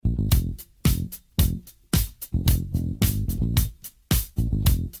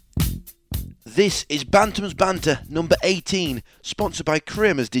This is Bantam's Banter number 18, sponsored by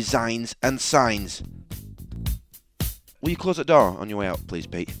Kramer's Designs and Signs. Will you close the door on your way out, please,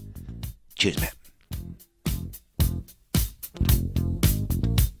 Pete? Cheers, mate.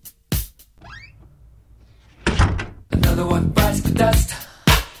 Another one bites the dust.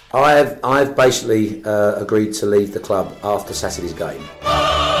 I've basically agreed to leave the club after Saturday's game.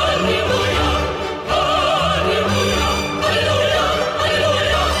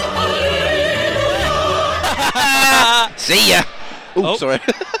 See ya! Ooh, sorry.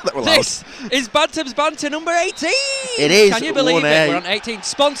 That was loud. This is Bantam's Banter number 18! It is. Can you believe 1A. it? We're on 18.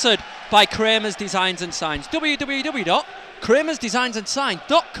 Sponsored by Kramer's Designs and Signs.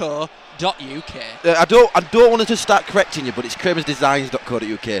 www.kramersdesignsandssigns.co.uk. I don't want to start correcting you, but it's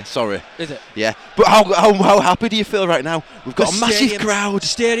kramersdesigns.co.uk. Sorry. Is it? Yeah. But how happy do you feel right now? We've got a massive crowd. The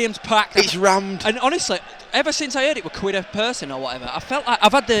stadium's packed. It's rammed. And honestly, ever since I heard it were quid a person or whatever, I felt like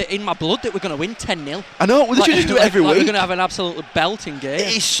I've had in my blood that we're going to win 10-0. I know. We should just do it every like week. We're going to have an absolute belting game.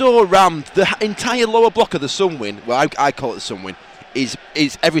 It is so rammed. The entire lower block of the Sunwin, well, I call it the Sunwin, is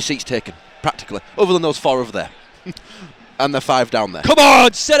every seat's taken, practically, other than those 4 over there. And the 5 down there. Come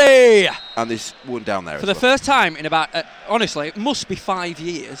on, City! And there's one down there For the first time in about, honestly, it must be 5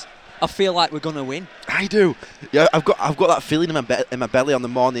 years, I feel like we're going to win. I do. Yeah, I've got that feeling in my belly on the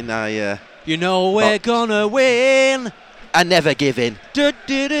morning You know we're gonna win. I never give in. We've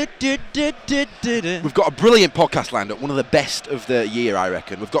got a brilliant podcast lined up, one of the best of the year, I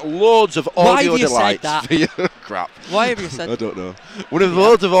reckon. We've got loads of audio delights for you. Crap. Why have you said I don't know.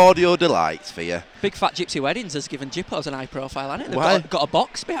 Loads of audio delights for you. Big Fat Gypsy Weddings has given Jippos an high profile, hasn't it? Why? They've got a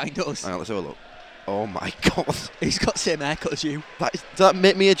box behind us. Hang on, let's have a look. Oh my God. He's got the same haircut as you. Does that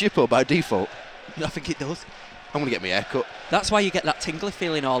make me a Jippo by default? I think it does. I'm going to get my haircut. That's why you get that tingly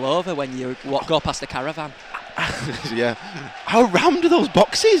feeling all over when you go past the caravan. Yeah. How rammed are those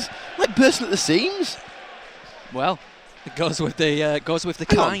boxes? Like bursting at the seams? Well, it goes with the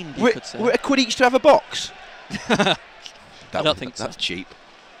kind, you could say. We're a quid each to have a box? I don't think so. That's cheap.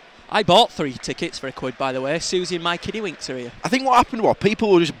 I bought 3 tickets for £1, by the way. Susie and my kiddywinks are here. I think what happened was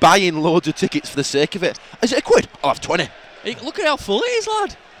people were just buying loads of tickets for the sake of it. Is it £1? I'll have 20. Hey, look at how full it is,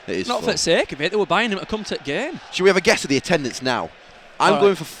 lad. It is Not full. for the sake of it. They were buying them to come to the game. Should we have a guess of the attendance now? I'm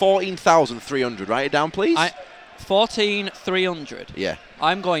going for 14,300. Write it down, please. 14,300. Yeah.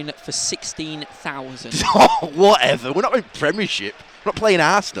 I'm going for 16,000. Oh, whatever. We're not in Premiership. We're not playing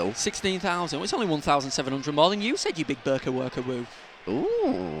Arsenal. 16,000. Well, it's only 1,700 more than you said, you big Burker worker woo.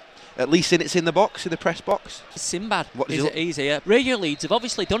 Ooh. At least it's in the box, in the press box. Sinbad. What does Is it it easy? Radio Leeds have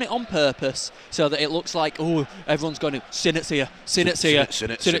obviously done it on purpose so that it looks like, oh, everyone's going to sin it to you. Sin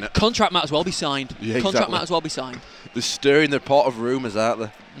it. Contract might as well be signed. Yeah, Contract exactly. might as well be signed. They're stirring the pot of rumours, aren't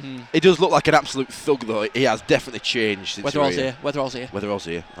they? It does look like an absolute thug, though. He has definitely changed since Weatherall's here. Weatherall's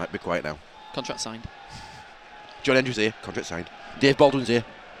here. Right, be quiet now. Contract signed. John Andrews here. Contract signed. Dave Baldwin's here.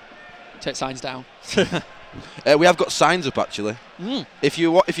 Take signs down. We have got signs up, actually. If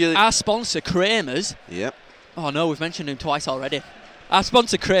you Our sponsor, Kramer's. Yep. Oh no, we've mentioned him twice already. Our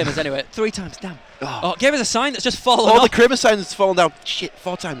sponsor, Kramer's, anyway. 3 times, damn. Oh, gave us a sign that's just fallen all off. the Kramer signs have fallen down. Shit,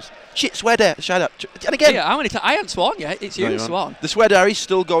 4 times. Shit, swear dare. Shout out. And again. Yeah, how many times? I haven't sworn yet. It's you who sworn. The swear dare is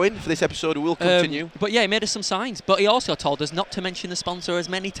still going for this episode. It will continue. But yeah, he made us some signs. But he also told us not to mention the sponsor as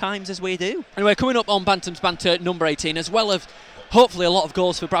many times as we do. Anyway, coming up on Bantam's Banter number 18, as well as hopefully a lot of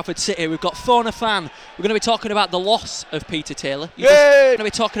goals for Bradford City, we've got Phone a Fan. We're going to be talking about the loss of Peter Taylor. We're going to be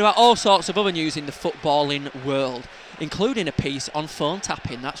talking about all sorts of other news in the footballing world, including a piece on phone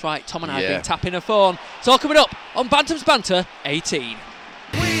tapping. That's right, Tom and I have been tapping a phone. It's all coming up on Bantam's Banter 18.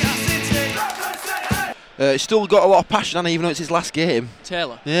 He's still got a lot of passion, hasn't he, even though it's his last game.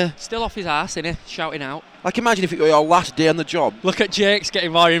 Taylor. Yeah. Still off his arse, innit? Shouting out. Like, imagine if it were your last day on the job. Look at Jake's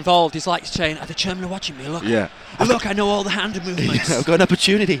getting more involved. He's like saying, the chairman are watching me, look. Yeah. Look, I know all the hand movements. Yeah, I've got an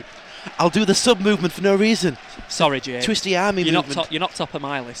opportunity. I'll do the sub movement for no reason. Sorry, Jake. Twisty army movement. You're not top of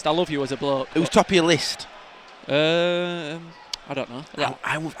my list. I love you as a bloke. Who's top of your list? I don't know.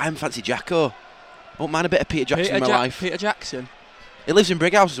 I'm Fancy Jacko. I won't mind a bit of Peter Jackson in my life. Peter Jackson. He lives in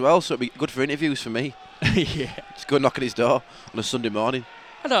Brighouse as well, so it'd be good for interviews for me. Yeah. Just go knock on his door on a Sunday morning.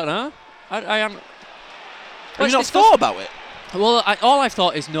 I don't know. I am. Have you not thought about it? Well, all I've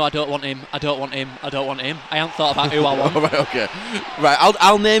thought is, no, I don't want him. I don't want him. I don't want him. I haven't thought about who I want. Right, okay. Right,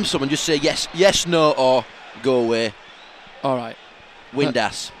 I'll name someone. Just say yes, no, or go away. All right.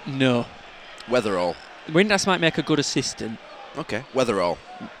 Windass. No. Weatherall. Windass might make a good assistant. Okay. Weatherall.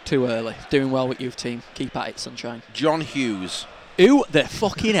 Too early. Doing well with youth team. Keep at it, sunshine. John Hughes. Who the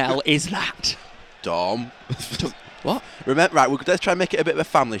fucking hell is that? Dom. What? Remember, right, let's try and make it a bit of a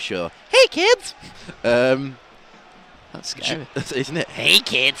family show. Hey, kids! That's scary. Isn't it? Hey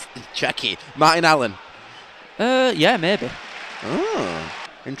kids, Chucky. Martin Allen. Yeah, maybe. Oh,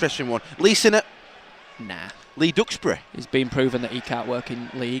 interesting one. Lee Sinnott. Nah. Lee Duxbury. It's been proven that he can't work in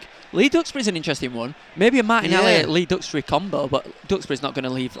league. Lee Duxbury's an interesting one. Maybe a Martin Elliott, Lee Duxbury combo, but Duxbury's not going to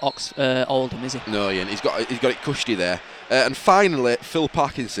leave Oldham, is he? No, Ian. He's got it cushy there. And finally, Phil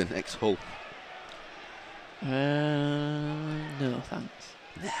Parkinson, ex-Hull. No, thanks.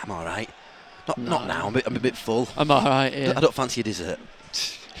 Nah, I'm all right. Not now. I'm a bit full. I'm all right. Yeah. I don't fancy a dessert.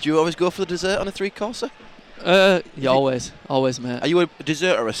 Do you always go for the dessert on a 3-courser? Yeah, always, mate. Are you a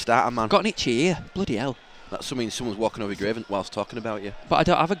dessert or a starter man? Got an itchy ear. Bloody hell. That's something someone's walking over your grave whilst talking about you. But I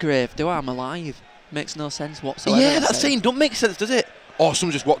don't have a grave, do I? I'm alive. Makes no sense whatsoever. Yeah, that saying don't make sense, does it? Or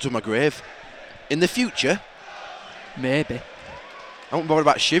someone just walked over my grave. In the future, maybe. I won't bother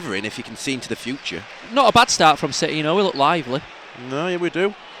about shivering if you can see into the future. Not a bad start from City, you know. We look lively. No, yeah, we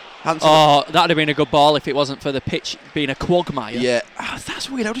do. That'd have been a good ball if it wasn't for the pitch being a quagmire. Yeah, that's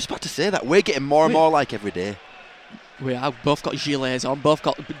weird. I was just about to say that. We're getting more and more like every day. We have both got gilets on, both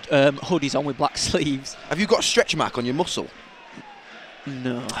got hoodies on with black sleeves. Have you got a stretch mark on your muscle?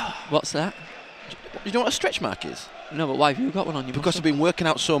 No. What's that? You know what a stretch mark is? No, but why have you got one on your Because muscle? I've been working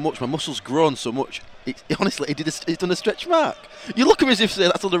out so much, my muscle's grown so much. Honestly, it's done a stretch mark. You look at me as if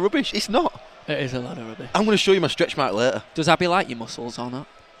that's all the rubbish. It's not. It is a lot of rubbish. I'm going to show you my stretch mark later. Does Abby like your muscles or not?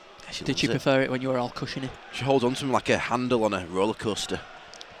 Did she loves it. prefer it when you were all cushiony? She holds on to me like a handle on a roller coaster.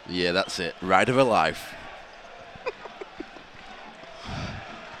 Yeah, that's it. Ride of her life.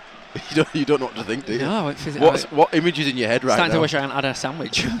 You don't know what to think, do you? No, I went what image is in your head right starting now? to wish I hadn't had a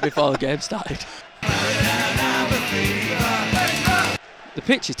sandwich before the game started. The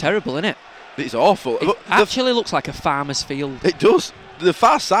pitch is terrible, isn't it? It's awful. It actually looks like a farmer's field. It does. The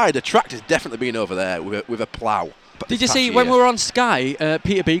far side, the track has definitely been over there with a plough. Did you see when we were on Sky,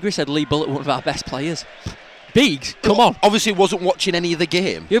 Peter Beagrie said Lee Bullock was one of our best players? Beags, come on. Obviously wasn't watching any of the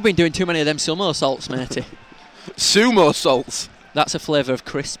game. You've been doing too many of them sumo salts, matey. Sumo salts? That's a flavour of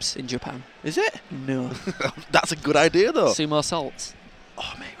crisps in Japan. Is it? No. That's a good idea, though. Sumo salts.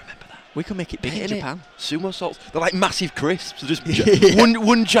 Oh, mate, remember that. We can make it big in Japan. Sumo salts. They're like massive crisps. They're just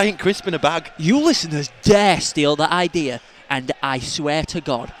one giant crisp in a bag. You listeners dare steal that idea, and I swear to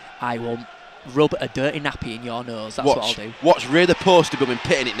God, I will rub a dirty nappy in your nose. That's what I'll do. Watch Ray the Poster will be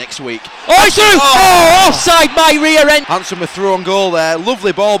pitting it next week. Oh, it's through! Oh, offside my rear end! Handsome with through on goal there.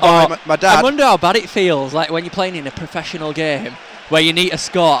 Lovely ball by my dad. I wonder how bad it feels, like when you're playing in a professional game where you need to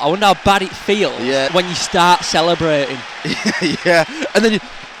score. I wonder how bad it feels when you start celebrating. Yeah, and then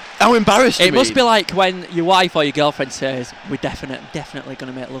how embarrassed it must be like when your wife or your girlfriend says, "We're definitely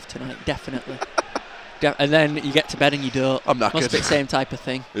going to make love tonight, definitely." And then you get to bed and you don't. I'm knackered. Must be the same type of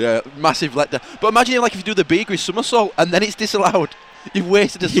thing. Yeah, massive letdown. But imagine like if you do the Beagrie somersault and then it's disallowed. You've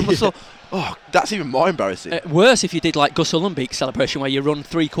wasted a somersault. Oh, that's even more embarrassing. Worse if you did like Gus Ullenbeek's celebration where you run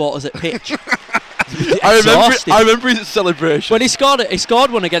 3/4 at pitch. I remember his celebration. When he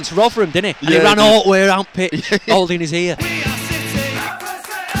scored one against Rotherham, didn't he? And he ran all the way around pitch, holding his ear.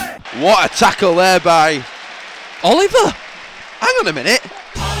 What a tackle there by Oliver. Hang on a minute.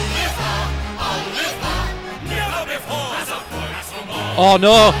 Oh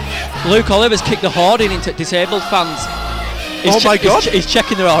no, Luke Oliver's kicked the hoarding into disabled fans. My God. He's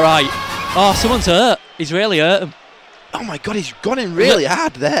checking they're alright. Oh, someone's hurt. He's really hurt him. Oh my God, he's gone in really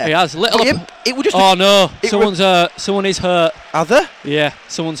hard there. He has. Oh no, someone's hurt. Someone is hurt. Are there? Yeah,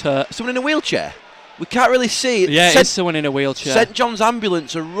 someone's hurt. Someone in a wheelchair? We can't really see. Yeah, it's someone in a wheelchair. St John's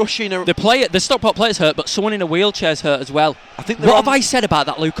ambulance are rushing. The Stockport player's hurt, but someone in a wheelchair's hurt as well. I think. What have I said about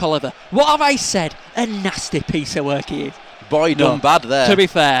that Luke Oliver? What have I said? A nasty piece of work he is. Boy, done bad there. To be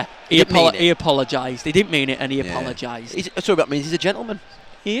fair, he apologised. He didn't mean it, and he apologised. So that means he's a gentleman.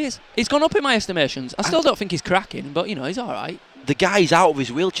 He is. He's gone up in my estimations. I still don't think he's cracking, but he's all right. The guy's out of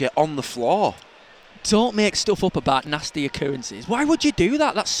his wheelchair on the floor. Don't make stuff up about nasty occurrences. Why would you do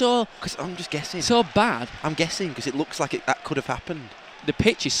that? That's so... Because I'm just guessing. So bad. I'm guessing because it looks like that could have happened. The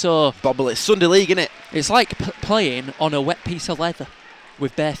pitch is so... Bobble. It's Sunday League, isn't it? It's like playing on a wet piece of leather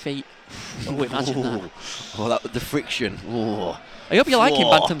with bare feet. Oh, imagine that. Oh, the friction. Oh. I hope you're liking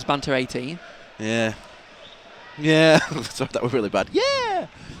Bantam's Banter 18. Yeah. Yeah. Sorry, that was really bad. Yeah.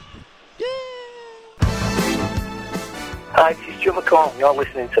 Hi, this is Joe McCall. You're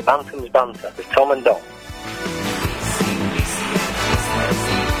listening to Bantam's Banter with Tom and Dom.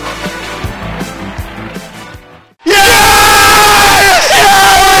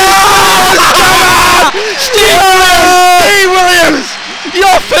 Steve Williams!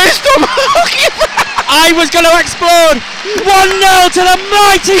 Your face, Tom! I was going to explode! 1-0 to the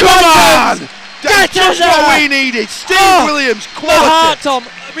mighty Bantams! That's just what we needed! Steve Williams, quality! My heart, Tom,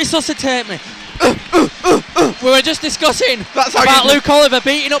 resuscitate me. We were just discussing That's how about you- Luke Oliver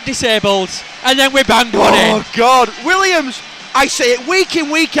beating up disableds, and then we banged one in. Oh, God. Williams, I say it week in,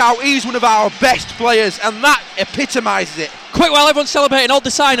 week out, he's one of our best players, and that epitomises it. Quick, while everyone's celebrating, hold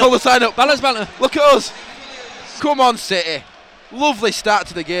the sign up. Hold the sign up. Balance, banter. Look at us. Come on, City. Lovely start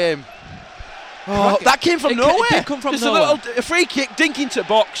to the game. Oh, that came from nowhere. It did come from Just nowhere. a free kick, dink into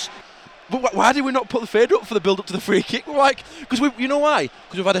box. But why did we not put the fader up for the build-up to the free kick? We're like, you know why?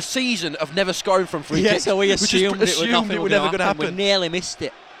 Because we've had a season of never scoring from free kicks. So we just assumed it was assumed it would never going to happen. We nearly missed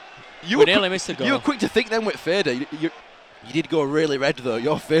it. You we were nearly missed the goal. You were quick to think then with fader. You did go really red though.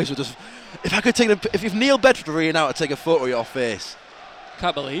 Your face was just. If Neil Bedford were here now to take a photo of your face.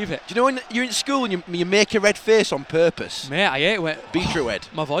 Can't believe it. Do you know when you're in school and you make a red face on purpose? Mate, I hate it. Be true, Ed.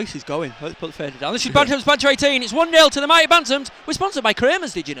 My voice is going. Let's put the fader down. This is Bantams Banter 18. It's 1-0 to the mighty Bantams. We're sponsored by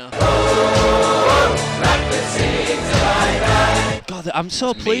Kramer's, did you know? God, I'm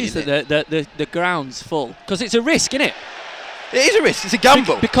so pleased that the ground's full. Because it's a risk, isn't it? It is a risk. It's a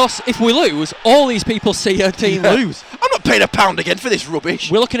gamble. Because if we lose, all these people see our team lose. I'm not paying £1 again for this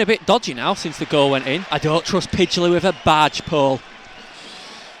rubbish. We're looking a bit dodgy now since the goal went in. I don't trust Pidgley with a barge pole.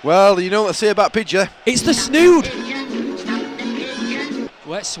 Well, you know what I say about Pidgley. It's the snood.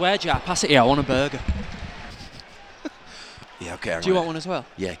 Where's swear jar? Pass it here. I want a burger. Yeah, okay. Do you want one as well?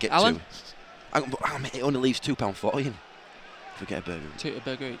 Yeah, get Alan? two. It only leaves £2.40 in. If we get a burger. Two a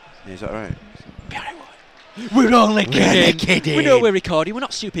burger each. Yeah, is that right? We're only kidding. We know we're recording. We're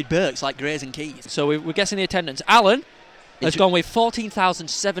not stupid Burks like Grays and Keys. So we're guessing the attendance. Alan has gone with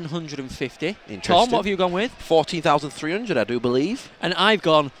 14,750. Tom, what have you gone with? 14,300, I do believe. And I've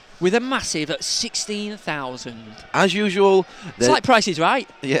gone with a massive 16,000. As usual. It's like Price is Right.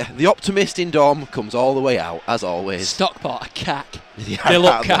 Yeah, the optimist in Dom comes all the way out, as always. Stockport, a cack. Yeah, They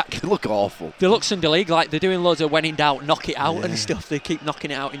look cack. They look awful. They look Sunday League, like they're doing loads of when in doubt, knock it out and stuff. They keep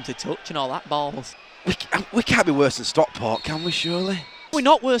knocking it out into touch and all that balls. We can't be worse than Stockport, can we, surely? We're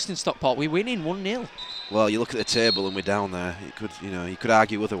not worse than Stockport. We're winning 1-0. Well, you look at the table and we're down there. You could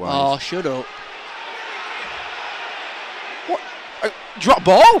argue otherwise. Oh, shut up. What? Drop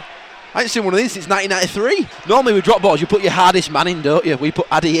ball? I ain't seen one of these since 1993. Normally with drop balls, you put your hardest man in, don't you? We put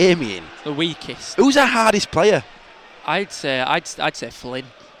Addy Amy in. The weakest. Who's our hardest player? I'd say Flynn.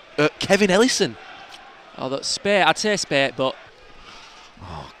 Kevin Ellison. Oh, that's Spate. I'd say Spate, but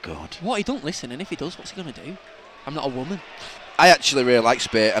Oh, God. what, he don't listen, and if he does, what's he going to do? I'm not a woman. I actually really like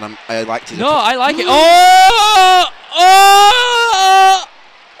Spate, and I liked his... No, I like it.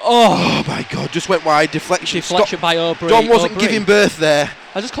 Oh, my God, just went wide. Deflection by O'Brien. Don wasn't giving birth there.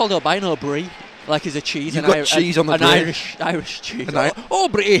 I just called O'Brien O'Brien, like he's a cheese. You've got cheese on the an brain. Irish cheese.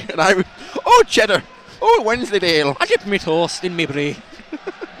 O'Brien. Oh, cheddar. Oh, Wensleydale. I dip my toast in my brie.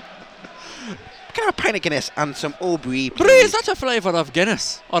 Can I have a pint of Guinness and some O'Brien, Brie, is that a flavour of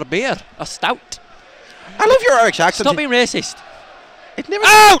Guinness? Or beer? A stout? I love your Irish accent. Stop being racist. It never...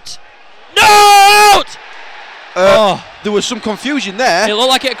 Out! No! Out! There was some confusion there. It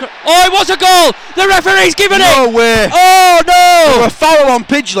looked like it. Oh, it was a goal! The referee's given it! No way. Oh, no! A foul on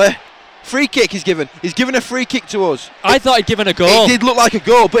Pidgley. Free kick he's given. He's given a free kick to us. I thought he'd given a goal. It did look like a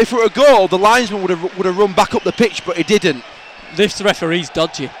goal, but if it were a goal, the linesman would have run back up the pitch, but he didn't. This referee's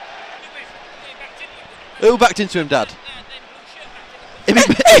dodgy. Who backed into him, Dad?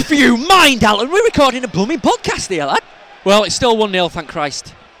 If you mind, Alan, we're recording a blooming podcast here, lad. Well, it's still 1-0, thank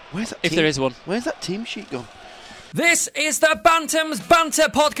Christ. Where's that if there is one. Where's that team sheet gone? This is the Bantams Banter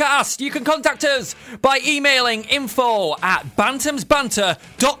podcast. You can contact us by emailing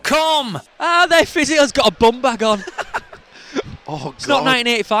info@bantamsbanter.com. Their physio's got a bum bag on. Oh, It's not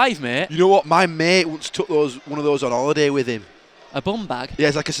 1985, mate. You know what? My mate once took one of those on holiday with him. A bum bag? Yeah,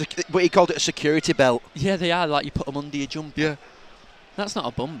 it's like but he called it a security belt. Yeah, they are, like you put them under your jumper. Yeah. That's not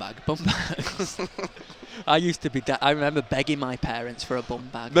a bum bag. Bum bags. I used to be... I remember begging my parents for a bum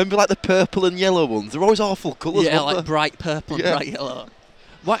bag. Remember like the purple and yellow ones? They're always awful colours, Yeah, weren't like they? bright purple and Yeah. bright yellow.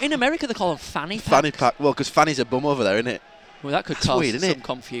 What, in America they call them fanny packs? Fanny pack. Well, because Fanny's a bum over there, isn't it? Well, that could That's cause weird, isn't some it?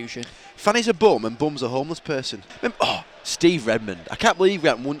 confusion. Fanny's a bum and Bum's a homeless person. Steve Redmond. I can't believe we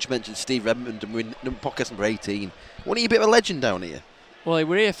haven't once mentioned Steve Redmond and we're in podcast number 18. Wasn't he a bit of a legend down here? Well, we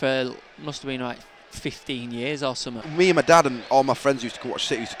were here for, must have been like 15 years or something. Me and my dad and all my friends used to come watch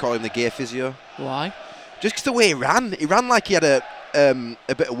City used to call him the gay physio. Why? Just because the way he ran. He ran like he had a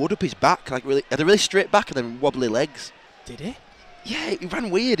bit of wood up his back. Like really, had a really straight back and then wobbly legs. Did he? Yeah, he ran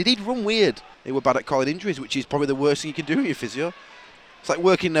weird. He did run weird. He were bad at calling injuries, which is probably the worst thing you can do in your physio. It's like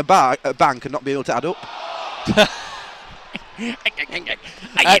working in a bank and not being able to add up.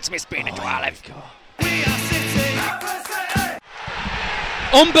 It's my spinach olive.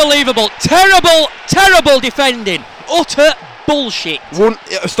 Unbelievable. Terrible defending. Utter bullshit.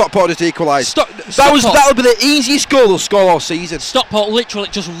 Stockport just equalised. That Stockport- would be the easiest goal they'll score all season. Stockport literally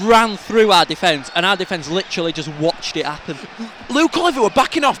just ran through our defence, and our defence literally just watched it happen. Luke Oliver, we're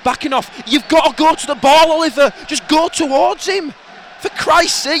backing off. You've got to go to the ball, Oliver. Just go towards him. For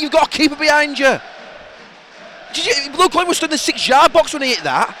Christ's sake, you've got a keeper behind you. Luke Oliver stood in the 6-yard box when he hit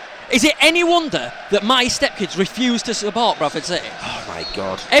that. Is it any wonder that my stepkids refuse to support Bradford City? Oh my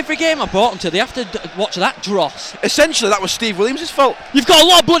God. Every game I brought them to, they have to watch that dross. Essentially, that was Steve Williams' fault. You've got a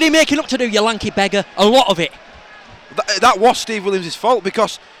lot of bloody making up to do, you lanky beggar. A lot of it. That was Steve Williams' fault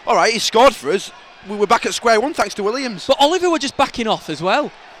because, alright, he scored for us. We were back at square one thanks to Williams. But Oliver were just backing off as well.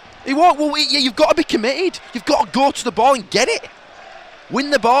 He won't. Well, yeah, you've got to be committed. You've got to go to the ball and get it. Win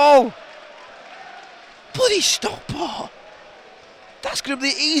the ball. Bloody Stockport. That's going to be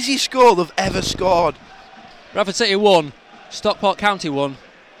the easiest goal they've ever scored. Bradford City won. Stockport County won.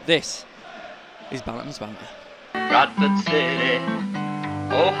 This is Bantam's Banter. Bradford City,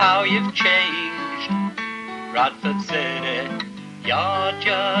 oh how you've changed. Bradford City, you're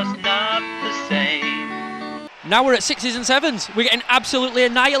just not the same. Now we're at 6s and 7s. We're getting absolutely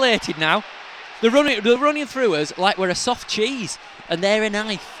annihilated now. They're running through us like we're a soft cheese, and they're a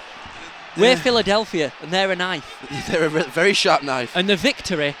knife. We're Philadelphia, and they're a knife. They're a very sharp knife. And the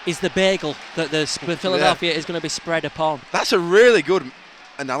victory is the bagel that the Philadelphia is going to be spread upon. That's a really good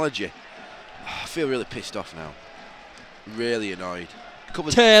analogy. I feel really pissed off now. Really annoyed.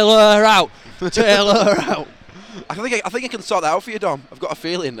 Taylor out. Taylor out. I think I can sort that out for you, Dom. I've got a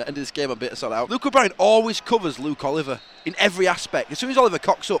feeling at the end of this game I'll be able to sort that out. Luke O'Brien always covers Luke Oliver in every aspect. As soon as Oliver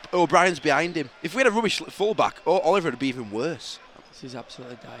cocks up, O'Brien's behind him. If we had a rubbish fullback, Oliver would be even worse. This is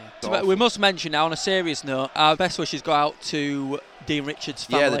absolutely dire. We must mention now, on a serious note, our best wishes go out to Dean Richards'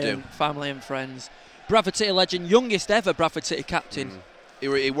 family and friends. Bradford City legend, youngest ever Bradford City captain.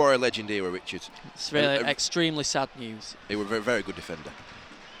 He wore a legend era, Richards. It's really extremely sad news. He was a very, very good defender.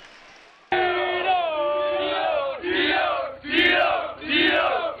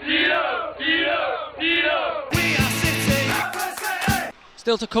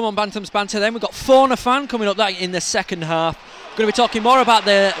 Still to come on Bantam's Banter then. We've got Fauna Fan coming up that in the second half. We're going to be talking more about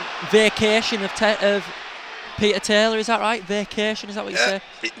the vacation of Peter Taylor, is that right? Vacation, is that what you say?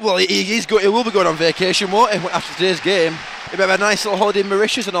 Well, he will be going on vacation, won't he, after today's game? He'll have a nice little holiday in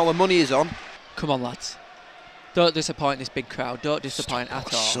Mauritius and all the money is on. Come on, lads. Don't disappoint this big crowd. Don't disappoint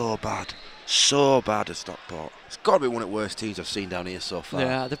at all. So bad at Stockport. It's got to be one of the worst teams I've seen down here so far.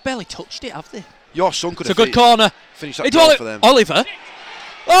 Yeah, they've barely touched it, have they? Your son could have good corner. Finished that goal for them. Oliver.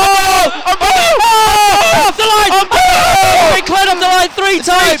 Off the line! He cleared off the line three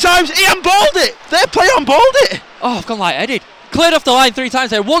times. He unballed it. Their player unballed it. Oh, I've gone light-headed. Cleared off the line 3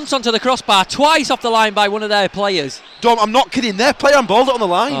 times there. Once onto the crossbar, twice off the line by one of their players. Dom, I'm not kidding. Their player unballed it on the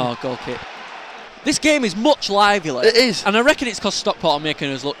line. Oh, goal kick. This game is much livelier. It is. And I reckon it's because Stockport are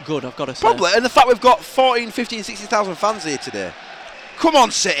making us look good, I've got to say. Probably. And the fact we've got 14, 15, 16,000 fans here today. Come on,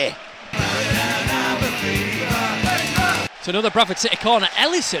 City. It's another Bradford City corner.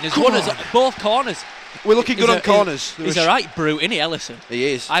 Ellison has won us both corners. We're looking good on corners. He's a right brute, isn't he, Ellison? He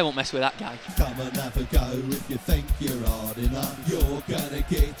is. I won't mess with that guy. Come and have a go if you think you're hard enough. You're gonna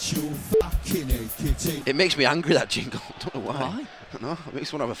get your fucking head kicked. It makes me angry, that jingle. I don't know why. Why? I don't know. It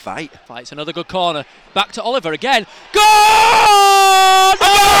makes me want to have a fight. It's another good corner. Back to Oliver again. Goal!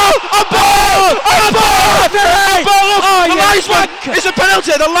 It's a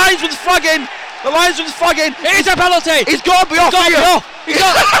penalty. The linesman's flagging. It is a penalty. He's got to be off here. He's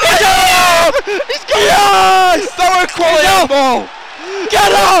got Yes! That was a quality ball.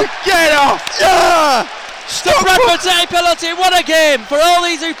 Get off. Yeah! Stop. Bradford City penalty. What a game for all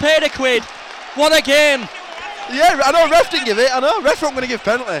these who paid a quid. What a game. Yeah, I know ref didn't give it. I know ref not going to give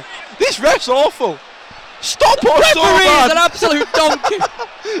penalty. This ref's awful. Stockport so Referee bad. is an absolute donkey.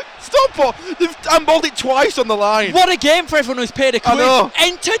 Stockport, they've handballed it twice on the line. What a game for everyone who's paid a quid. I know.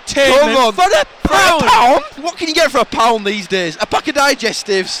 Entertainment for a pound. What can you get for a pound these days? A pack of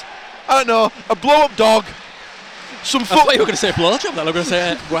digestives. I don't know. A blow-up dog. Some foot. I thought you were going to say blowjob. Then I'm going to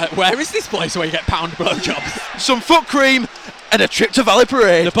say, where is this place where you get pound blowjobs? Some foot cream and a trip to Valley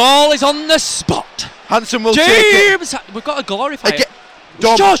Parade. The ball is on the spot. Hanson will take it. James, we've got to glorify it.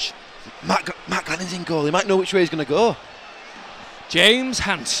 Dom, Josh. Matt Glennon's in goal. He might know which way he's going to go. James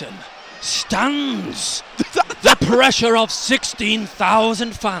Hanson stands the pressure of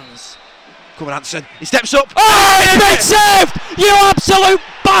 16,000 fans. Come on, Hanson. He steps up. Oh, it's been saved! You absolute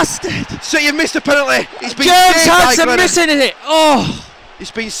bastard! So you missed a penalty. It's been James saved Hanson by Glennon. missing it. Oh,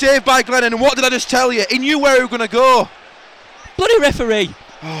 it's been saved by Glennon. And what did I just tell you? He knew where he was going to go. bloody referee.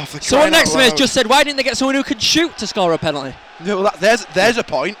 Oh, for Someone crying out next to me has loud. just said, why didn't they get someone who could shoot to score a penalty? No, there's a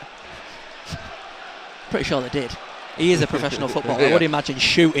point. Pretty sure they did. He is a professional footballer. I would imagine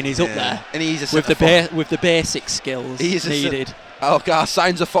shooting is up there. And he's a with the basic skills needed. Our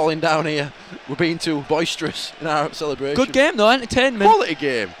signs are falling down here. We're being too boisterous in our celebration. Good game though, entertainment. Quality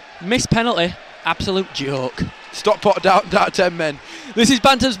game. Missed penalty, absolute joke. Stockport down 10 men. This is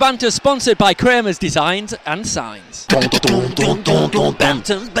Bantam's Banter, sponsored by Kramer's Designs and Signs.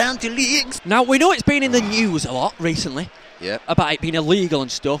 Bantam's Banter Leagues. Now, we know it's been in the news a lot recently about it being illegal and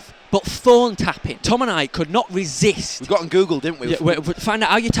stuff, but phone tapping. Tom and I could not resist. We got on Google, didn't we? Yeah, we found out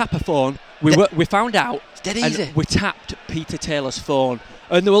how you tap a phone. We found out. It's dead easy. And we tapped Peter Taylor's phone.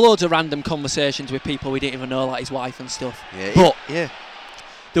 And there were loads of random conversations with people we didn't even know, like his wife and stuff. But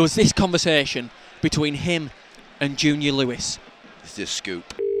there was this conversation between him and Junior Lewis. It's just scoop.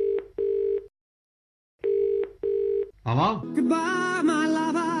 Hello? Goodbye, my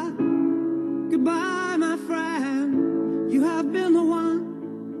lover. Goodbye, my friend. You have been the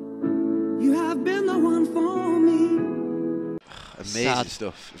one. You have been the one for me. Amazing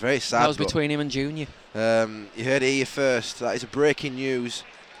stuff. Very sad. That was between him and Junior. You heard it here first. That is a breaking news.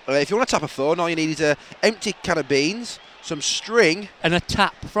 If you want to tap a phone, all you need is an empty can of beans, some string, and a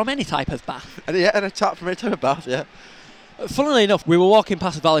tap from any type of bath. And a tap from any type of bath, yeah. Funnily enough, we were walking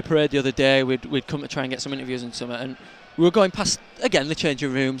past Valley Parade the other day. We'd come to try and get some interviews and something, and we were going past, again, the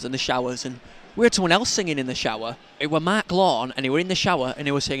changing rooms and the showers, and we heard someone else singing in the shower. It were Mark Lawn, and he were in the shower, and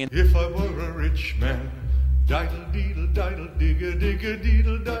he was singing, If I were a rich man, diddle deedle diddle digga digga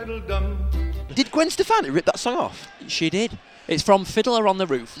deedle diddle dum. Did Gwen Stefani rip that song off? She did. It's from Fiddler on the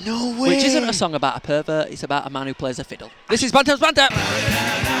Roof. No way. Which isn't a song about a pervert, it's about a man who plays a fiddle. This is Bantam's Banter!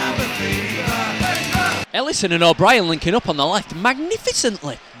 Ellison and O'Brien linking up on the left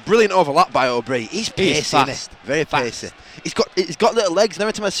magnificently. Brilliant overlap by O'Brien. He's pacey, He's fast. Very pacey. He's got little legs, and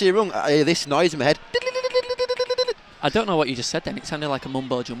every time I see him run, I hear this noise in my head. I don't know what you just said then, it sounded like a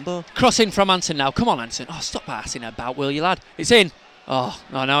mumbo jumbo. Crossing from Anson now, come on Anson. Oh, stop arsing about, will you lad? It's in. Oh,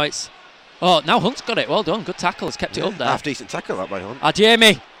 no, now it's... Oh, now Hunt's got it. Well done. Good tackle. He's kept it up there. Half decent tackle that by Hunt.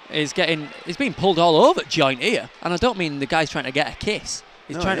 Jamie is he's being pulled all over joint here. And I don't mean the guy's trying to get a kiss.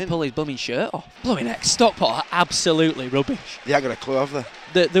 He's trying to pull his blooming shirt off. Blooming heck, Stockport are absolutely rubbish. They haven't got a clue, have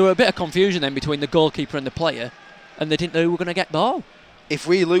they? There were a bit of confusion then between the goalkeeper and the player, and they didn't know who were going to get ball. If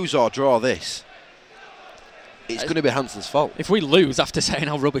we lose or draw this, it's going to be Hanson's fault. If we lose after saying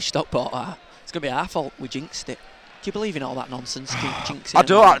how rubbish Stockport are, it's going to be our fault. We jinxed it. Do you believe in all that nonsense? Jinxing I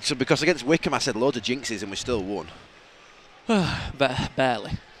don't actually, because against Wickham I said loads of jinxes and we still won.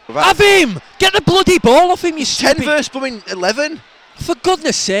 Barely. Have him! Get the bloody ball off him, you 10 stupid... 10 versus blooming 11? For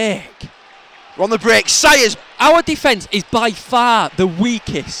goodness sake. We're on the break. Sayers. Our defence is by far the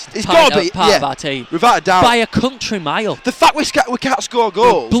weakest It's got to be part of our team. Without a doubt. By a country mile. The fact we can't score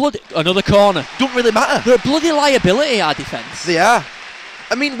goals. Another corner. Don't really matter. They're a bloody liability, our defence. They are.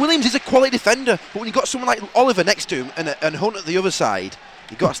 I mean, Williams is a quality defender, but when you've got someone like Oliver next to him and Hunt at the other side,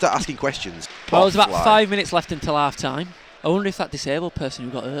 you've got to start asking questions. Well, there's about 5 minutes left until half time. I wonder if that disabled person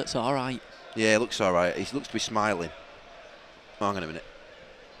who got hurt's alright. Yeah, it looks alright. He looks to be smiling. Oh, hang on a minute.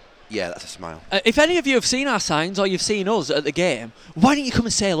 Yeah, that's a smile. If any of you have seen our signs or you've seen us at the game, why don't you come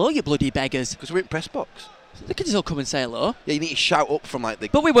and say hello, you bloody beggars? Because we're in press box. They can still come and say hello. Yeah, you need to shout up from like the...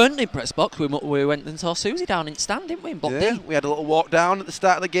 But we weren't in press box. We went and saw Susie down in stand, didn't we, in Block D? We had a little walk down at the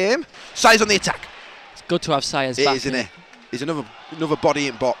start of the game. Sayers on the attack. It's good to have Sayers back. It is, isn't it? He's another body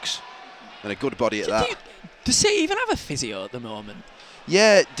in box. And a good body at that. Does City even have a physio at the moment?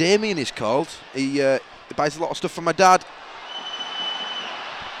 Yeah, Damien is called. He buys a lot of stuff from my dad.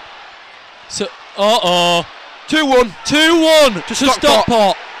 So, 2-1. 2-1 to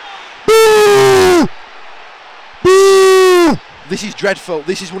Stockport. Boo! Boo! This is dreadful.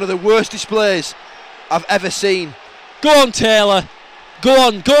 This is one of the worst displays I've ever seen. Go on, Taylor. Go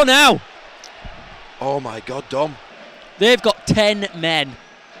on. Go now. Oh, my God, Dom. They've got 10 men.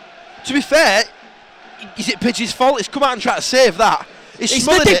 To be fair, is it Pidge's fault? He's come out and tried to save that. It's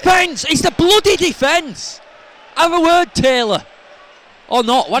the defence. It's the bloody defence. Have a word, Taylor. Or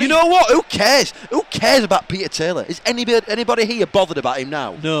not. You know what? Who cares? Who cares about Peter Taylor? Is anybody here bothered about him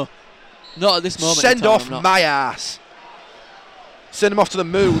now? No. Not at this moment. Send off my ass. Send him off to the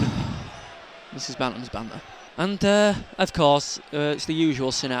moon. This is Bantam's Banter. And, of course, it's the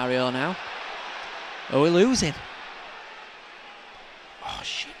usual scenario now. Are we losing? Oh,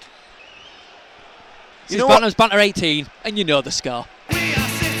 shit. This is Bantam's Banter 18, and you know the score.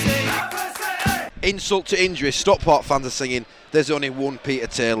 Insult to injury, Stockport fans are singing, there's only one Peter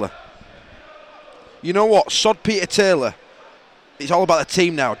Taylor. You know what? Sod Peter Taylor. It's all about the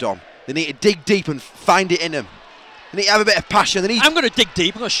team now, Dom. They need to dig deep and find it in them. They need to have a bit of passion. I'm going to dig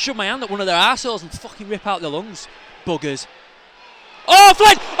deep. I'm going to shove my hand at one of their arseholes and fucking rip out their lungs. Buggers. Oh,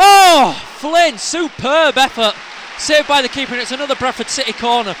 Flynn! Oh, Flynn, superb effort. Saved by the keeper, and it's another Bradford City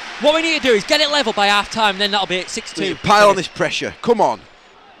corner. What we need to do is get it level by half-time, then that'll be it, 6-2. Pile on this pressure. Come on.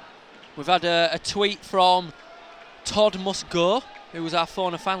 We've had a tweet from Todd Must Go, who was our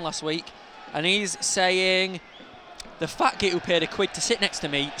Fauna fan last week, and he's saying, the fat git who paid £1 to sit next to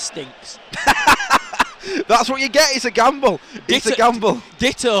me stinks. That's what you get. It's a gamble. It's a gamble.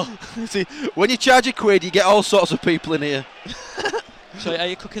 Ditto. See, when you charge £1, you get all sorts of people in here. So are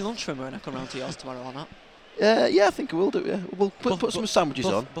you cooking lunch for me when I come round to yours tomorrow or not? Yeah, I think we will do. Yeah, we'll put some sandwiches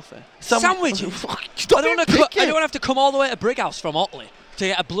on. Buffet. Sandwiches. I don't want to have to come all the way to Brighouse from Otley to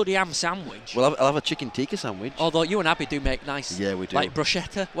get a bloody ham sandwich. Well, I'll have a chicken tikka sandwich. Although you and Abby do make nice. Yeah, we do. Like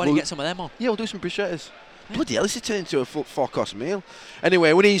bruschetta. Why don't you get some of them on? Yeah, we'll do some bruschettas. Bloody hell, this is turning into a 4-course meal.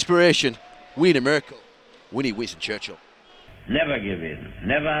 Anyway, we need inspiration. We need a miracle. We need Winston Churchill. Never give in.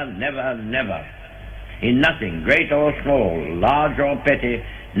 Never, never, never. In nothing, great or small, large or petty,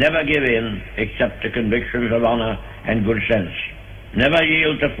 never give in except to convictions of honour and good sense. Never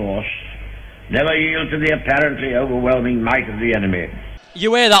yield to force. Never yield to the apparently overwhelming might of the enemy.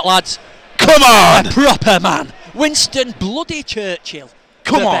 You hear that, lads? Come on! A proper man. Winston bloody Churchill.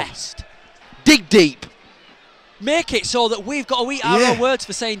 Come on. Best. Dig deep. Make it so that we've got to eat our own words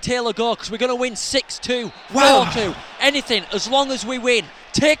for saying Taylor go, because we're going to win 6-2, Wow. 4-2, anything, as long as we win.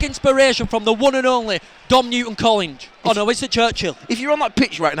 Take inspiration from the one and only Dom Newton-Collins. Oh no, Winston Churchill. If you're on that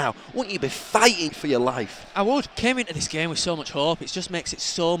pitch right now, wouldn't you be fighting for your life? I would. Came into this game with so much hope. It just makes it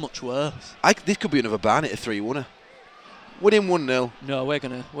so much worse. This could be another Barnet, a 3-1er. Winning 1-0. No,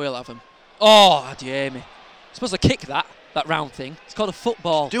 we'll have him. Oh, do you hear me? I'm supposed to kick that round thing. It's called a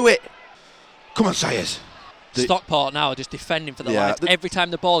football. Do it. Come on, Sayers. Stockport now are just defending for the life. Every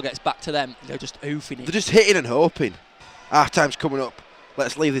time the ball gets back to them, they're just oofing it. They're just hitting and hoping. Half time's coming up.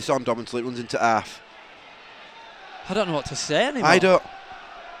 Let's leave this on, Dom, until it runs into half. I don't know what to say anymore. I don't.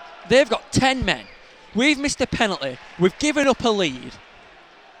 They've got 10 men. We've missed a penalty. We've given up a lead.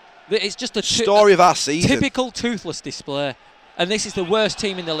 It's just a story of our season. Typical toothless display. And this is the worst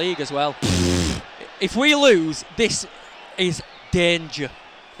team in the league as well. If we lose, this is danger.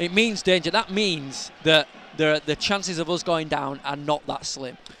 It means danger. That means that the chances of us going down are not that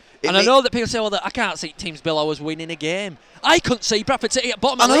slim. And I know that people say, well, I can't see teams below us winning a game. I couldn't see Bradford City at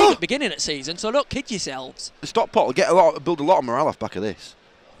bottom of the league at the beginning of the season, so don't kid yourselves. Stockport will build a lot of morale off back of this.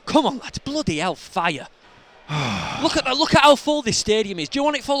 Come on, lads, bloody hell, fire. Look at how full this stadium is. Do you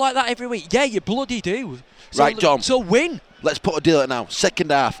want it full like that every week? Yeah, you bloody do. Right, Dom. So win. Let's put a deal at it now.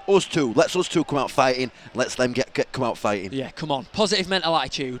 Second half, us two. Let's us two come out fighting. Let's them come out fighting. Yeah, come on. Positive mental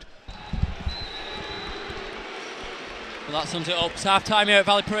attitude. Well, that sums it up. It's half-time here at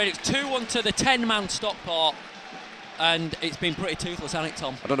Valley Parade. It's 2-1 to the 10-man Stockport. And it's been pretty toothless, hasn't it,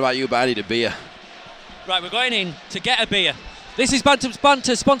 Tom? I don't know about you, but I need a beer. Right, we're going in to get a beer. This is Bantam's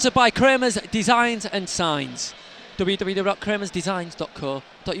Banter, sponsored by Kramer's Designs and Signs.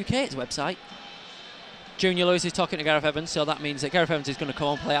 www.kramersdesigns.co.uk is the website. Junior Lewis is talking to Gareth Evans, so that means that Gareth Evans is going to come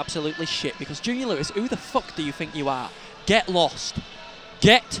on and play absolutely shit, because Junior Lewis, who the fuck do you think you are? Get lost.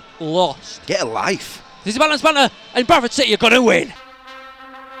 Get lost. Get a life. This is Bantam's Banter, and Bradford City are going to win.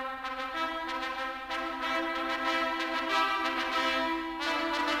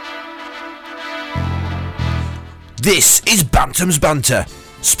 This is Bantam's Banter,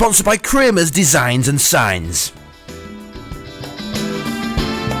 sponsored by Kramer's Designs and Signs.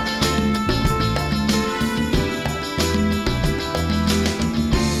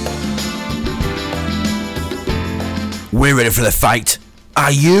 We're ready for the fight.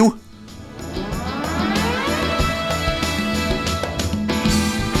 Are you?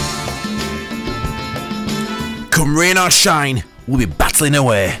 Come rain or shine, we'll be battling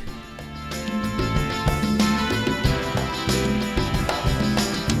away.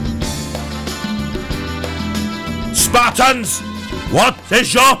 Spartans, what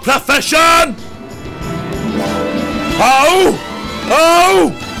is your profession? Oh!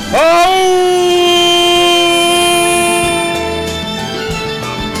 Oh! Oh!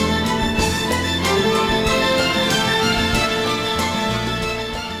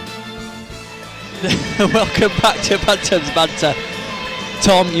 Welcome back to Bantam's Banter.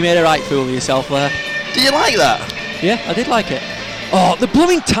 Tom, you made a right fool of yourself there. Do you like that? Yeah, I did like it. Oh, the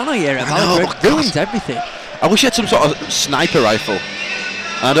blooming tannoy here at Valley Parade ruins everything. I wish I had some sort of sniper rifle.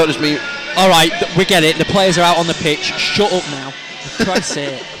 I don't just mean... Alright, we get it. The players are out on the pitch. Shut up now. For Christ's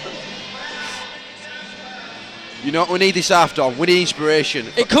sake. You know what we need this after on? We need inspiration.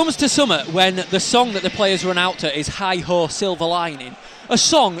 It comes to summer when the song that the players run out to is Hi Ho Silver Lining. A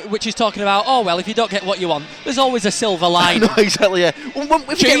song which is talking about, oh well, if you don't get what you want, there's always a silver lining. No, exactly, yeah.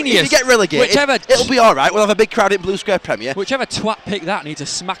 If Genius. you get relegated, it'll be alright. We'll have a big crowd in Blue Square Premier. Whichever twat picked that needs a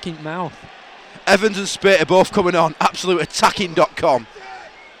smack in the mouth. Evans and Spate are both coming on. AbsoluteAttacking.com.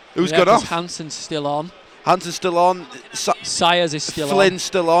 Who's gone off? Hansen's still on. Hansen's still on. Sayers is still Flynn's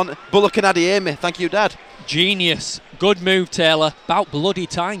still on. Bullock and Adiemi. Thank you, Dad. Genius. Good move, Taylor. About bloody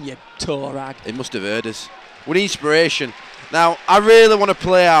time, you toe rag. He must have heard us. We need inspiration. Now, I really want to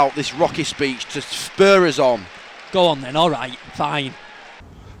play out this Rocky speech to spur us on. Go on then, alright, fine.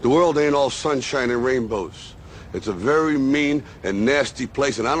 The world ain't all sunshine and rainbows. It's a very mean and nasty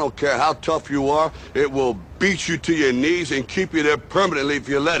place, and I don't care how tough you are, it will beat you to your knees and keep you there permanently if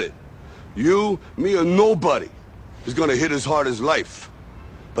you let it. You, me, or nobody is gonna hit as hard as life.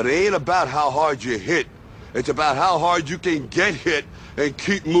 But it ain't about how hard you hit. It's about how hard you can get hit and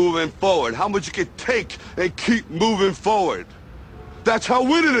keep moving forward. How much you can take and keep moving forward. That's how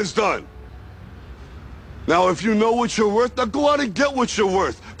winning is done. Now, if you know what you're worth, now go out and get what you're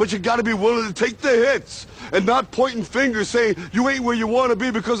worth. But you gotta be willing to take the hits and not pointing fingers saying you ain't where you wanna be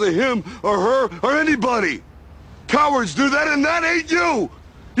because of him or her or anybody. Cowards do that, and that ain't you.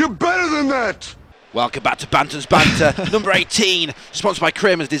 You're better than that. Welcome back to Bantam's Banter, number 18, sponsored by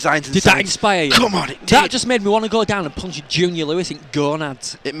Kramer's Designs and Did Signs. that inspire you? Come on, it did. That just made me want to go down and punch Junior Lewis in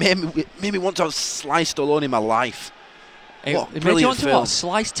gonads. It made me want to have sliced Stallone in my life. It What a made you brilliant want to film. what?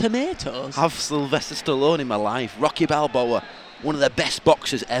 Sliced tomatoes? Have Sylvester Stallone in my life. Rocky Balboa, one of the best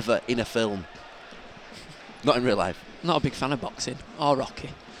boxers ever in a film. Not in real life. Not a big fan of boxing or Rocky.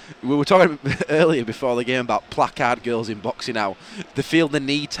 We were talking earlier before the game about placard girls in boxing now. They feel the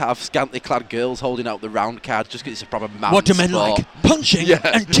need to have scantily clad girls holding out the round card just because it's a proper man What do men sport. like? Punching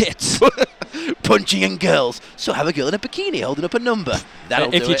and tits. Punching and girls. So have a girl in a bikini holding up a number.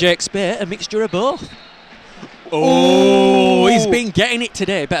 That'll if do you're it. Jake Spate, a mixture of both. Oh, he's been getting it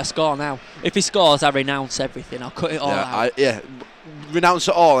today. Better score now. If he scores, I renounce everything. I'll cut it all out. Renounce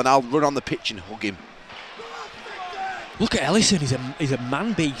it all and I'll run on the pitch and hug him. Look at Ellison, he's a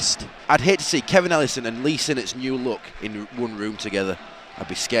man beast. I'd hate to see Kevin Ellison and Lee Sinnott's new look in one room together. I'd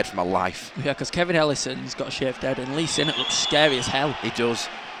be scared for my life. Yeah, because Kevin Ellison's got a shaved head and Lee Sinnott looks scary as hell. He does.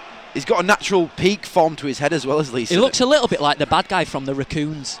 He's got a natural peak form to his head as well as Lee Sinnott. He looks a little bit like the bad guy from the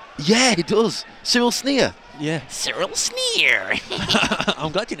Raccoons. Yeah, he does. Cyril Sneer. Yeah. Cyril Sneer.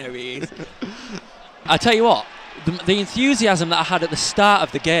 I'm glad you know who he is. I tell you what, the enthusiasm that I had at the start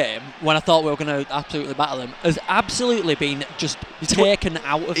of the game when I thought we were going to absolutely battle them has absolutely been just taken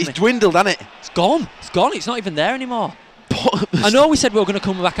out of me. It's dwindled, hasn't it? It's gone. It's gone. It's not even there anymore. I know we said we were going to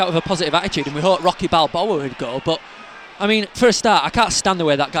come back out with a positive attitude and we hoped Rocky Balboa would go, but I mean, for a start, I can't stand the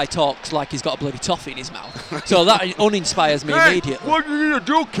way that guy talks like he's got a bloody toffee in his mouth. So that uninspires me immediately. What are you going to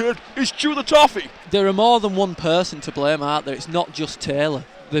do, kid? Is chew the toffee. There are more than one person to blame, aren't there? It's not just Taylor.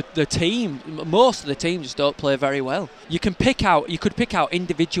 The team, most of the team just don't play very well. You could pick out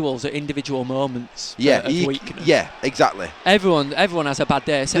individuals at individual moments of weakness. Yeah, exactly. Everyone has a bad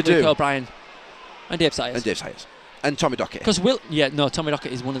day, except They Luke do. O'Brien and Dave Sayers. And Tommy Dockett. Because Tommy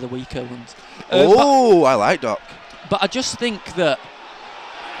Dockett is one of the weaker ones. I like Doc. But I just think that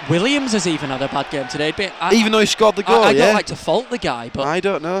Williams has even had a bad game today. Even though he scored the goal, I don't like to fault the guy, but I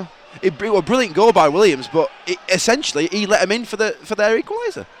don't know. It was a brilliant goal by Williams, but essentially he let him in for their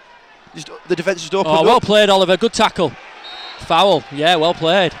equaliser. The defence just opened up. well played, Oliver. Good tackle. Foul. Yeah, well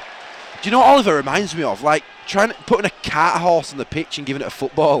played. Do you know what Oliver reminds me of? Like putting a cart horse on the pitch and giving it a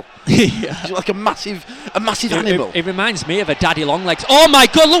football. Yeah. He's like a massive animal. It reminds me of a daddy long legs. Oh my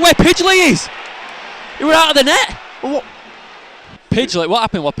God! Look where Pidgley is. He was out of the net. What? Pidgley. What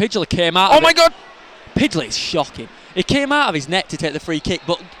happened? Well, Pidgley came out. Oh my God! Pidgley is shocking. He came out of his net to take the free kick,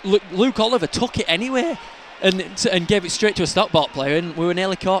 but Luke Oliver took it anyway and gave it straight to a Stockport player, and we were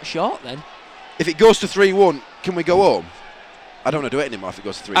nearly caught short then. If it goes to 3-1, can we go home? I don't want to do it anymore if it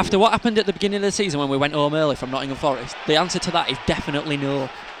goes to 3-1. After what happened at the beginning of the season when we went home early from Nottingham Forest, the answer to that is definitely no.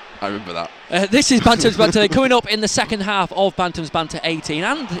 I remember that. This is Bantam's Banter. Coming up in the second half of Bantam's Banter 18,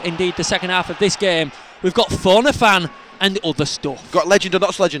 and indeed the second half of this game, we've got Phone a Fan and other stuff. Got Legend or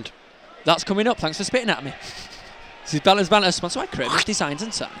Not Legend? That's coming up. Thanks for spitting at me. This is Bantam's Banter, sponsored by Kramer's Designs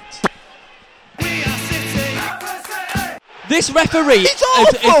and Signs. This referee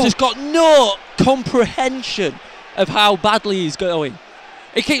has just got no comprehension of how badly he's going.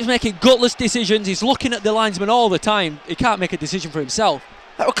 He keeps making gutless decisions. He's looking at the linesman all the time. He can't make a decision for himself.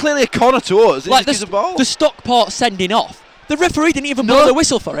 That was clearly a corner to us. Like the Stockport sending off. The referee didn't even blow the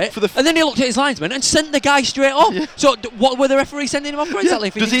whistle for it. And then he looked at his linesman and sent the guy straight off. Yeah. So what were the referee sending him off for exactly?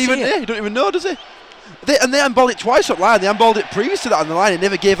 If he does he didn't even? see it? He don't even know, does he? They handballed it twice up line. They handballed it previous to that on the line and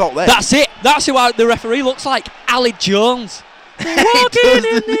never gave out there. That's it. That's who the referee looks like. Ali Jones. Walking in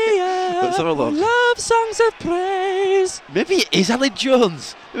the air. Let's have a look. Love songs of praise. Maybe it is Ali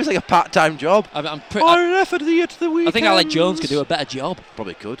Jones. It was like a part-time job. I think weekend. Ali Jones could do a better job.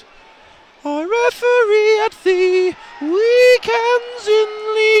 Probably could. I referee at the weekends in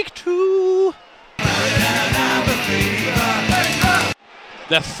League Two.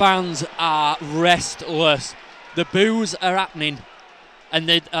 The fans are restless. The boos are happening. And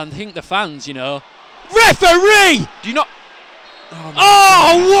I think the fans, referee! Do you not...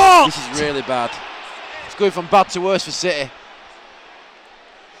 Oh, what? This is really bad. It's going from bad to worse for City.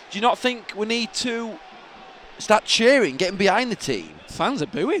 Do you not think we need to start cheering, getting behind the team? Fans are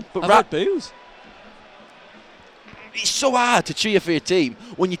booing. But I've heard boos. It's so hard to cheer for your team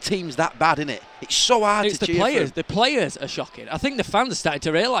when your team's that bad, isn't it? It's so hard It's to cheer the players. for. The players are shocking. I think the fans are starting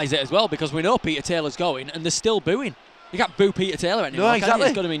to realise it as well, because we know Peter Taylor's going and they're still booing. You can't boo Peter Taylor anymore. No, exactly.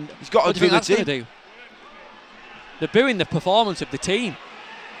 It's got to mean, he's got what to do you do think the that's team. going to do? They're booing the performance of the team.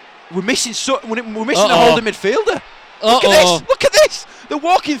 We're missing a holding midfielder. Look at this! Look at this! They're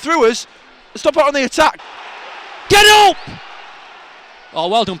walking through us. Stop out on the attack. Get up! Oh,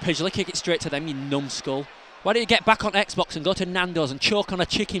 well done, Pidgley. Kick it straight to them, you numbskull. Why don't you get back on Xbox and go to Nando's and choke on a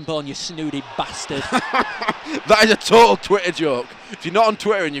chicken bone, you snooty bastard? That is a total Twitter joke. If you're not on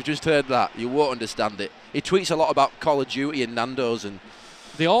Twitter and you've just heard that, you won't understand it. He tweets a lot about Call of Duty and Nando's, and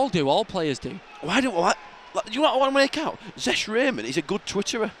they all do. All players do. Why don't do you know what I want to make out? Zesh Raymond, he's a good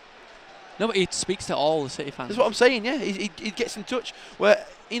Twitterer. No, but he speaks to all the City fans. That's what I'm saying. Yeah, he gets in touch. Where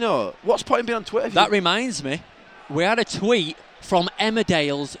what's point in being on Twitter? That reminds me, we had a tweet from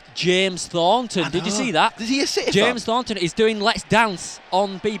Emmerdale's James Thornton. Did you see that? Is he a City James fan? Thornton is doing Let's Dance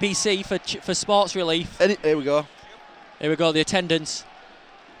on BBC for Sports Relief. Here we go. Here we go. The attendance.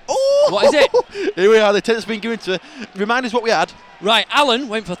 Oh! What is it? Here we are. The attendance being given to. Remind us what we had. Right, Alan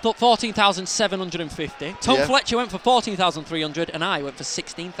went for 14,750. Tom Fletcher went for 14,300, and I went for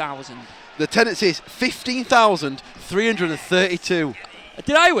 16,000. The attendance is 15,332.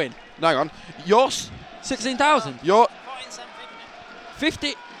 Did I win? No, hang on. Yours? 16,000. Your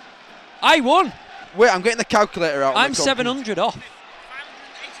 50. I won. Wait, I'm getting the calculator out. I'm 700 off.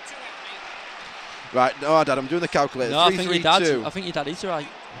 Right, no, Dad, I'm doing the calculator. No, I think your dad is right.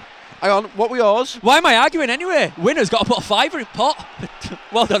 Hang on, what were yours? Why am I arguing anyway? Winner's got to put a fiver in pot.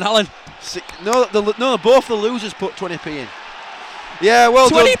 Well done, Alan. No, both the losers put 20p in. Yeah, well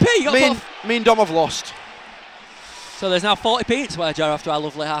 20p? done. Me and Dom have lost. So there's now 40p to Swear Jar after our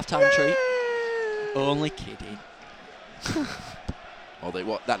lovely half-time treat. Only kidding.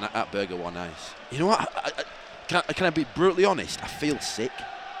 That burger was nice. You know what? Can I be brutally honest? I feel sick.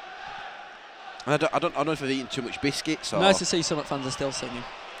 And I don't know if I've eaten too much biscuits or. Nice to see some fans are still singing.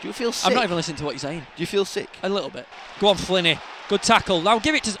 Do you feel sick? I'm not even listening to what you're saying. Do you feel sick? A little bit. Go on, Flinney. Good tackle. Now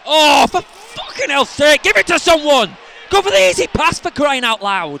give it to. Oh, for fucking hell's sake! Give it to someone. Go for the easy pass, for crying out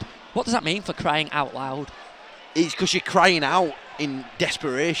loud. What does that mean, for crying out loud? It's because you're crying out in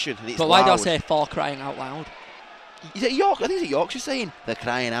desperation. And it's but why loud. do I say for crying out loud? Is it York? I think it's Yorkshire saying they're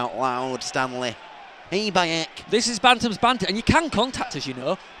crying out loud, Stanley. Hey, Bayek. This is Bantam's Banter, and you can contact us,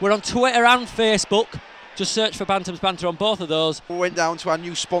 We're on Twitter and Facebook. Just search for Bantam's Banter on both of those. We went down to our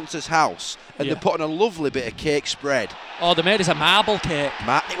new sponsor's house, and they're putting a lovely bit of cake spread. Oh, they made us a marble cake.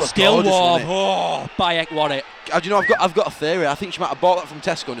 It was still gorgeous, warm. wasn't it? Oh, Bayek won it. Do you know, I've got a theory. I think she might have bought that from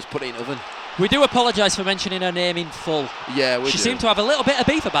Tesco and just put it in the oven. We do apologise for mentioning her name in full. Yeah, we do. She seemed to have a little bit of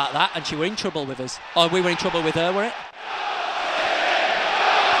beef about that, and she were in trouble with us. Or we were in trouble with her, were it?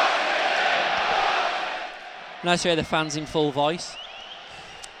 Nice to hear the fans in full voice.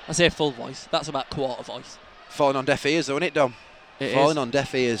 I say full voice. That's about quarter voice. Falling on deaf ears, though, isn't it, Dom? It Falling is. on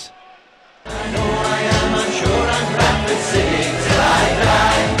deaf ears.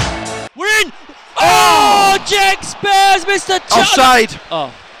 We're in! Oh, Jake Spurs, Mr. Offside!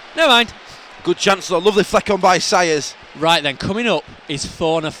 Oh, never mind. Good chance, though. Lovely fleck on by Sayers. Right then, coming up is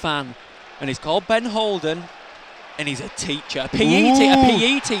Fauna Fan. And he's called Ben Holden. And he's a teacher. A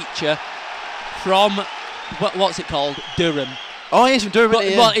PE teacher from, what's it called? Durham. Oh, he's from Durham.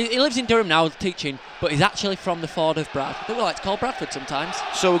 Well, he lives in Durham now teaching, but he's actually from the Ford of Brad. I think we like to call Bradford sometimes.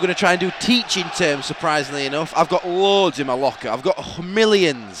 So we're going to try and do teaching terms, surprisingly enough. I've got loads in my locker. I've got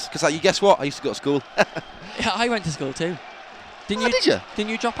millions. Because, you guess what? I used to go to school. Yeah, I went to school too. Did you?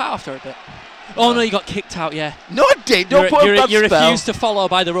 Didn't you drop out after a bit? Oh, no, you got kicked out, yeah. No, I didn't. Don't put a bad You spell. refused to follow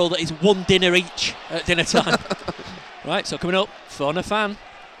by the rule that is one dinner each at dinner time. Right, so coming up, Fauna Fan.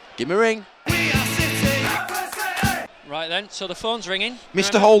 Give me a ring. Right then, so the phone's ringing.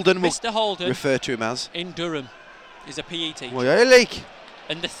 Mr. Holden. Mr. Holden. Refer to him as. In Durham. He's a PE teacher. Well, yeah, leak.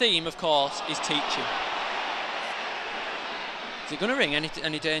 And the theme, of course, is teaching. Is it going to ring?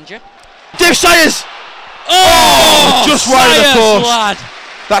 Any danger? Dave Sayers! Oh! Just wide of the post. Lad.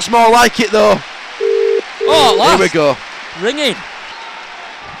 That's more like it, though. Oh, last. Here we go. Ringing.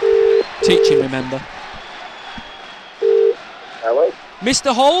 Teaching, remember. Hello?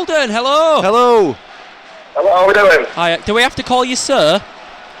 Mr. Holden, hello. Hello. Hello, how are we doing? Hi, do we have to call you sir?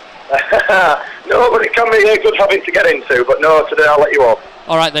 No, but it can be a good habit to get into, but no, today I'll let you off.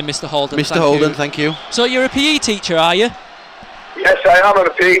 All right then, Mr. Holden. Mr. Holden, thank you. So you're a PE teacher, are you? Yes, I am. I'm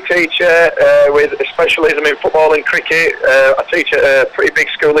a PE teacher with a specialism in football and cricket. I teach at a pretty big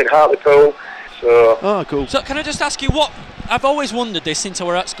school in Hartlepool. So. Oh, cool. So can I just ask you what? I've always wondered this since I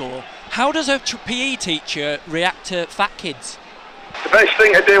were at school. How does a PE teacher react to fat kids? The best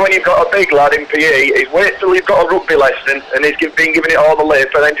thing to do when you've got a big lad in PE is wait till you've got a rugby lesson and he's been giving it all the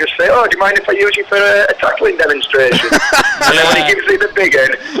lip, and then just say, "Oh, do you mind if I use you for a tackling demonstration?" And then when he gives you the big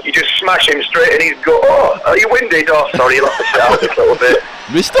one, you just smash him straight in his gut. "Oh, are you winded? Oh, sorry, you'll have to sit out just a little bit."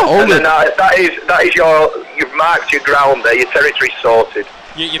 Mr. Holden. And then that is you've marked your ground there. Your territory's sorted.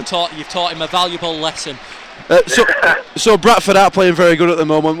 You've taught him a valuable lesson. So Bradford aren't playing very good at the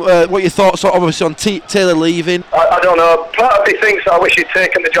moment. What are your thoughts, obviously, on Taylor leaving? I don't know. Part of me thinks I wish he'd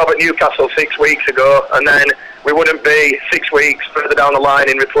taken the job at Newcastle 6 weeks ago, and then we wouldn't be 6 weeks further down the line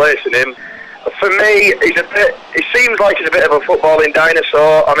in replacing him. For me, it seems like he's a bit of a footballing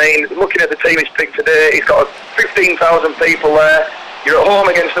dinosaur. I mean, looking at the team he's picked today, he's got 15,000 people there. You're at home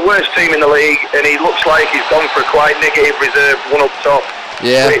against the worst team in the league, and he looks like he's gone for a quite negative reserve one up top.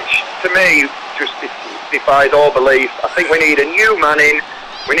 Yeah. Which, to me, just defies all belief. I think we need a new man in.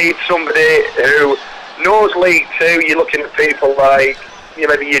 We need somebody who knows League Two. You're looking at people like,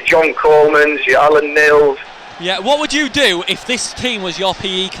 maybe your John Colemans, your Alan Nils. Yeah, what would you do if this team was your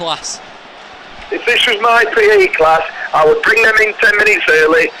PE class? If this was my PE class, I would bring them in 10 minutes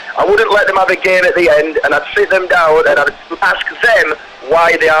early. I wouldn't let them have a game at the end, and I'd sit them down and I'd ask them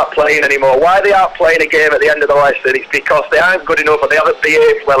why they aren't playing anymore. Why they aren't playing a game at the end of the lesson. It's because they aren't good enough or they haven't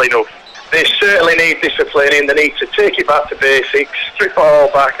behaved well enough. They certainly need disciplining. They need to take it back to basics, strip it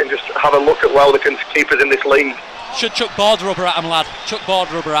all back, and just have a look at well they can keep us in this league. Should chuck board rubber at him, lad. Chuck board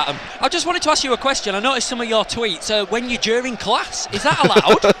rubber at him. I just wanted to ask you a question. I noticed some of your tweets when you're during class. Is that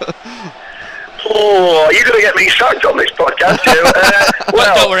allowed? Oh, you're going to get me sacked on this podcast, you.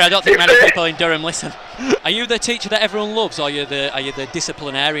 Well, don't worry, I don't think many people in Durham listen. Are you the teacher that everyone loves, or are you the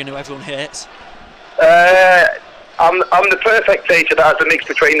disciplinarian who everyone hates? I'm the perfect teacher that has a mix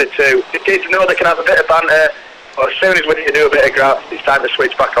between the two. The kids know they can have a bit of banter, but as soon as we need to do a bit of graft, it's time to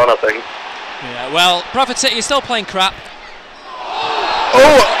switch back on, I think. Yeah, well, Bradford City is still playing crap.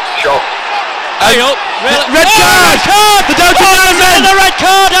 Oh! Shot. Hey up, really? Red card! They're down to 9 men! There's a red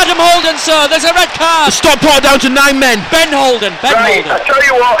card, Adam Holden, sir! There's a red card! Stockport down to 9 men! Ben Holden. I tell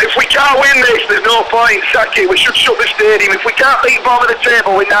you what, if we can't win this, there's no point. Sack it. We should shut the stadium. If we can't beat bottom of the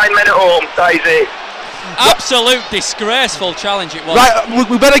table with 9 men at home, that is it. Absolute disgraceful challenge it was. Right,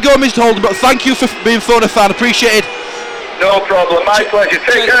 we better go, Mr. Holden, but thank you for being phone a fan. Appreciated. No problem. My pleasure.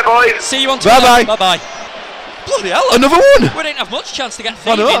 Take care, boys. See you on Twitter. Bye-bye. Bye-bye. Bloody hell. Another one. We didn't have much chance to get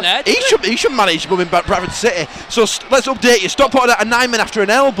Thief in there. He should manage coming back Bradford City. So let's update you. Stockport at a 9 men after an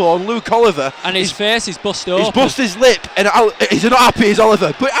elbow on Luke Oliver. And his face is bust open. He's bust his lip, and he's not happy as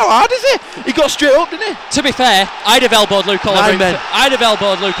Oliver. But how hard is it? He got straight up, didn't he? To be fair, I'd have elbowed Luke Oliver. 9 men. I'd have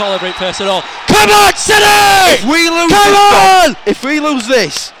elbowed Luke Oliver at first at all. Come on, City! If we lose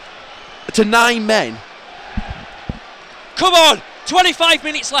this to 9 men. Come on! 25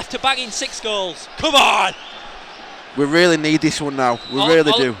 minutes left to bang in 6 goals. Come on! We really need this one now. We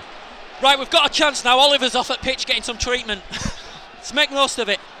really do. Right, we've got a chance now. Oliver's off at pitch getting some treatment. Let's make most of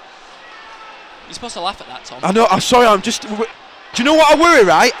it. You're supposed to laugh at that, Tom. I know. I'm sorry. I'm just. Do you know what I worry?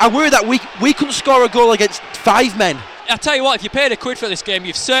 Right? I worry that we couldn't score a goal against 5 men. I tell you what, if you paid £1 for this game,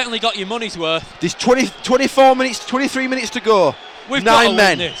 you've certainly got your money's worth. There's 24 minutes, 23 minutes to go. We've 9 got to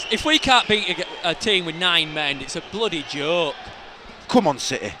men. win this. If we can't beat a team with 9 men, it's a bloody joke. Come on,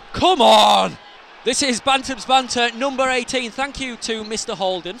 City. Come on! This is Bantam's Banter number 18. Thank you to Mr.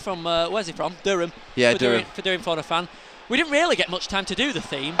 Holden from, where's he from? Durham. Yeah, Durham. For doing Phone a Fan. We didn't really get much time to do the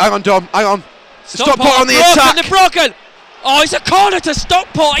theme. Hang on, Dom. Hang on. Stockport on the attack. They're broken. Oh, it's a corner to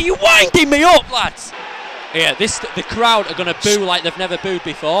Stockport. Are you winding me up, lads? Yeah, the crowd are going to boo like they've never booed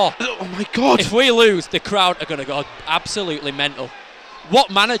before. Oh, my God. If we lose, the crowd are going to go absolutely mental. What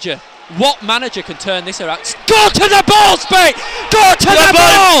manager can turn this around? Go to the ball, Spate! Go to the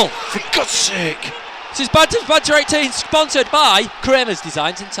ball! For God's sake. This is Bantam's Banter 18, sponsored by Kramer's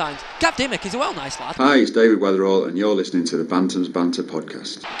Designs and Signs. Gav Dimmock is a well nice lad. Hi, it's David Weatherall, and you're listening to the Bantam's Banter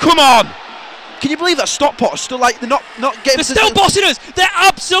podcast. Come on! Can you believe that Stockport are still they're not getting... They're still bossing us! They're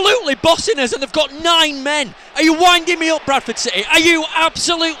absolutely bossing us, and they've got 9 men! Are you winding me up, Bradford City? Are you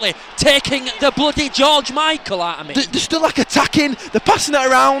absolutely taking the bloody George Michael out of me? They're still attacking, they're passing it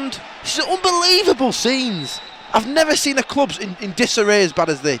around. It's unbelievable scenes. I've never seen a club in disarray as bad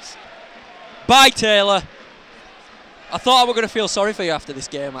as this. Bye, Taylor. I thought I were going to feel sorry for you after this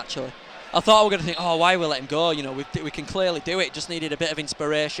game, actually. I thought I were going to think, oh, why we let him go? You know, we can clearly do it. Just needed a bit of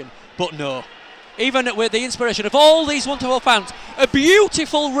inspiration. But no. Even with the inspiration of all these wonderful fans, a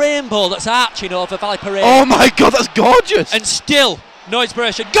beautiful rainbow that's arching over Valley Parade. Oh my God, that's gorgeous! And still, no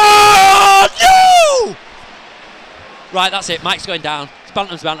inspiration. God, no! Right, that's it. Mike's going down. It's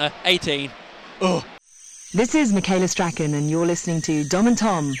Bantam's Banter, 18. Oh. This is Michaela Strachan, and you're listening to Dom and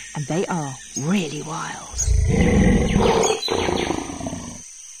Tom, and they are really wild.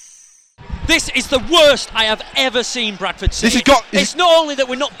 This is the worst I have ever seen Bradford City. It's not only that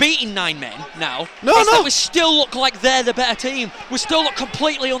we're not beating 9 men now, it's that we still look like they're the better team. We still look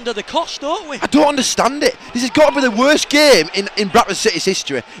completely under the cosh, don't we? I don't understand it. This has got to be the worst game in Bradford City's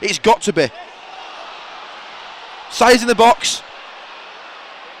history. It's got to be. Size in the box.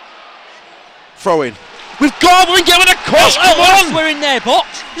 Throw in. We've got to get with a cross. Come on! We're in their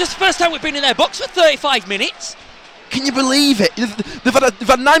box. This is the first time we've been in their box for 35 minutes. Can you believe it? They've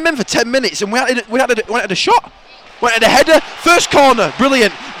had 9 men for 10 minutes and we had a shot. We had a header. First corner.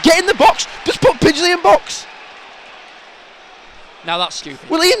 Brilliant. Get in the box. Just put Pidgley in box. Now that's stupid.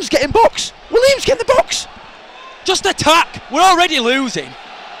 Williams, get in box. Williams, get in the box. Just attack. We're already losing.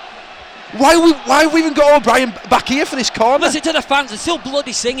 Why have we even got O'Brien back here for this corner? Listen to the fans. They're still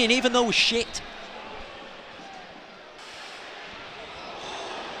bloody singing even though we're shit.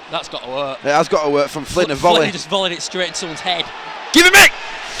 That's got to work. It has got to work from Flynn, a volley. Flynn just volleyed it straight in someone's head. Give him it!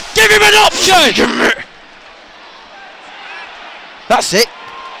 Give him an option! Give him it! That's it.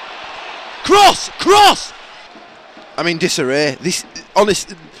 Cross! I mean, disarray. This,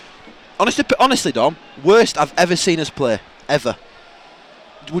 honestly, Dom, worst I've ever seen us play. Ever.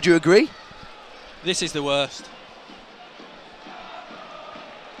 Would you agree? This is the worst.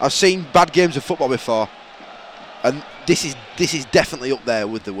 I've seen bad games of football before. And this is definitely up there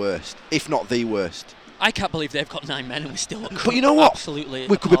with the worst, if not the worst. I can't believe they've got 9 men and we still look. But you know what? Absolutely.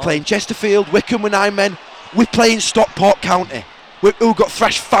 We could be playing Chesterfield, Wickham with 9 men. We're playing Stockport County, who got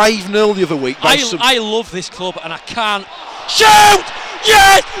thrashed 5-0 the other week. I love this club and I can't. Shoot!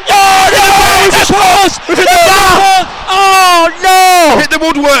 Yes! Oh no! Oh no! Hit the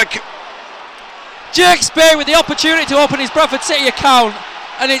woodwork. Jake Spade with the opportunity to open his Bradford City account.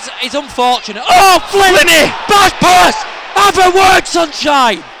 And it's unfortunate. Oh, Flinny! Back pass! Have a word,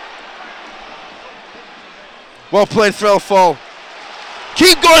 sunshine! Well played, Threlfall.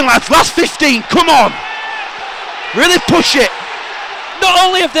 Keep going, lads. Last 15. Come on. Really push it. Not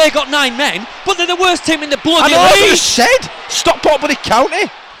only have they got 9 men, but they're the worst team in the bloody league. I just said. Stockport Bloody County.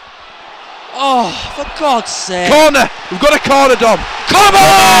 Oh, for God's sake. Corner. We've got a corner, Dom. Come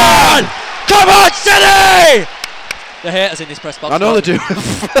on! Come on, City! The haters in this press box. I know they do.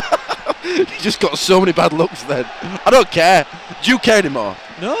 You just got so many bad looks then. I don't care. Do you care anymore?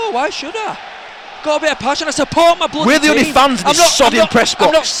 No, why should I? Got a bit of passion. I support my bloody We're the only team. fans in this sodding press box.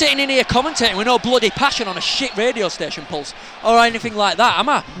 I'm not sitting in here commentating with no bloody passion on a shit radio station pulse or anything like that, am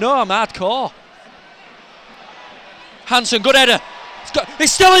I? No, I'm hardcore. Hansen, good header.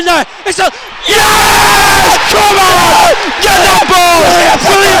 It's still in there. It's still. Yes! Come on! Get that ball!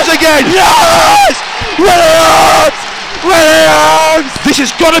 Williams again! Yes! Williams! This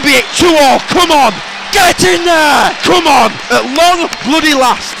has got to be it. 2-2. Come on! Get in there! Come on! At long bloody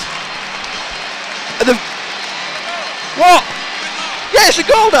last. What? Yeah, it's a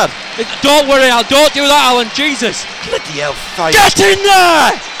goal, Dad. Don't worry, Al. Don't do that, Alan. Jesus. Bloody hell, fight. Get in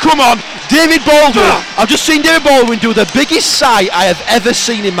there! Come on. David Baldwin. I've just seen David Baldwin do the biggest sigh I have ever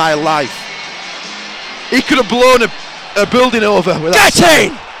seen in my life. He could have blown a building over with that. Get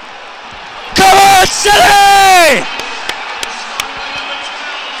in! Come on, City!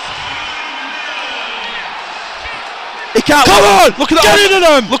 He can't. Come on! Look at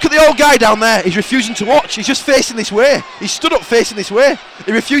that. Look at the old guy down there. He's refusing to watch. He's just facing this way. He stood up facing this way.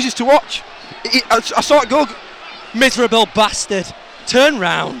 He refuses to watch. I saw it go. Miserable bastard. Turn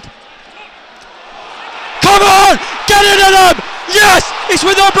round. Come on! Get into them! Yes! It's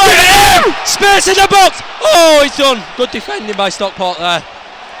with O'Brien! Space in the box! Oh, he's done. Good defending by Stockport there.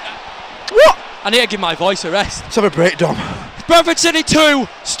 What? I need to give my voice a rest. Let's have a break, Dom. Bradford City 2,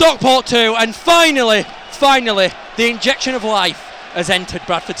 Stockport 2, and finally, the injection of life has entered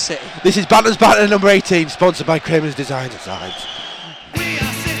Bradford City. This is Bantam's Banter number 18, sponsored by Kramer's Designs and Signs.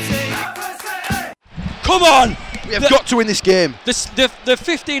 Come on! We have got to win this game. The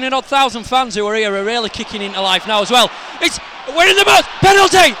 15,000 fans who are here are really kicking into life now as well. We're in the box!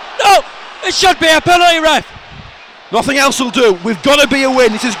 Penalty! No! It should be a penalty, ref! Nothing else will do. We've got to be a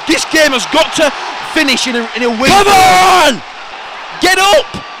win. This game has got to finish in a win. Come on! Get up!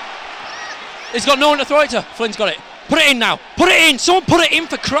 He's got no one to throw it to. Flynn's got it. Put it in now. Put it in. Someone put it in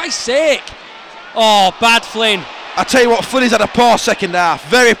for Christ's sake. Oh, bad Flynn. I tell you what, Footy's had a poor second half.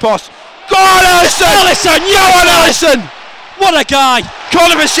 Very poor. Go on, Ellison! Ellison, Go on, Ellison! What a guy!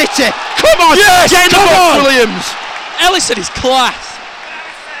 Corner for City! Come on! Yes, get in the come box, on. Williams! Ellison is class.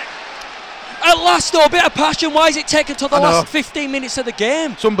 At last, though, a bit of passion. Why is it taken till the I know. last 15 minutes of the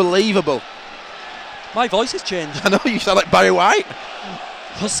game? It's unbelievable. My voice has changed. I know, you sound like Barry White.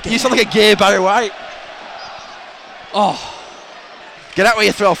 Husky. You sound like a gay Barry White. Oh. Get out where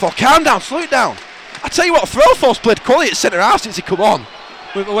you throw for. Calm down, slow it down. I tell you what, Throwfor's played quality at centre half since he come on.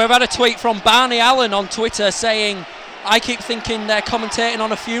 We've had a tweet from Barney Allen on Twitter saying, I keep thinking they're commentating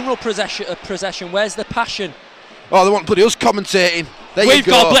on a funeral procession. Where's the passion? Oh, they want bloody us commentating. There We've you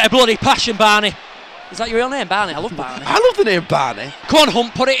go. got a bit of bloody passion, Barney. Is that your real name, Barney? I love Barney. I love the name Barney. Come on,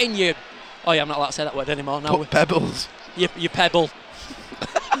 Hunt, put it in you. Oh yeah, I'm not allowed to say that word anymore. No, Put pebbles. You pebble.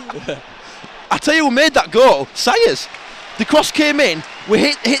 I tell you who made that goal, Sayers. The cross came in, we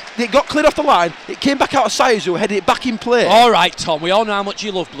hit, it got cleared off the line, it came back out of Sayers who headed it back in play. Alright, Tom, we all know how much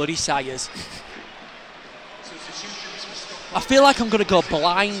you love bloody Sayers. I feel like I'm going to go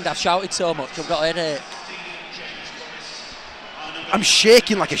blind. I've shouted so much, I've got a headache. I'm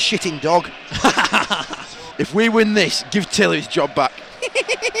shaking like a shitting dog. If we win this, give Taylor his job back.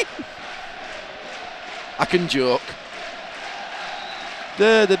 I can joke.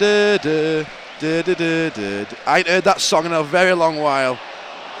 Da, da, da, da. Da, da, da, da. I ain't heard that song in a very long while.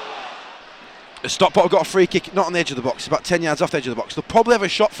 Stockport have got a free kick, not on the edge of the box, about 10 yards off the edge of the box. They'll probably have a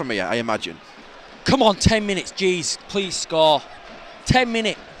shot from here, I imagine. Come on, 10 minutes, geez, please score. 10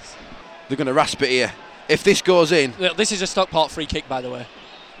 minutes. They're going to rasp it here. If this goes in... Look, this is a Stockport free kick, by the way.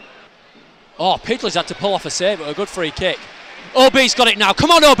 Oh, Pidley's had to pull off a save, but a good free kick. OB's got it now.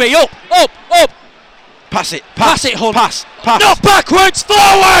 Come on, OB, up, up, up. Pass it, pass it, Hunt. Pass. Not backwards,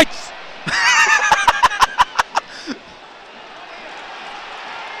 forwards!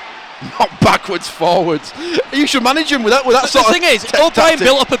 Not backwards, forwards. You should manage him with that sort of... The thing is, O'Brien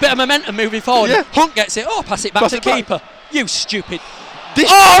built up a bit of momentum moving forward. Yeah. Hunt gets it. Oh, pass it back Pass to it back. keeper. You stupid.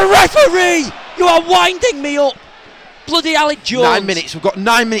 Oh, referee! You are winding me up. Bloody Alec Jones. 9 minutes. We've got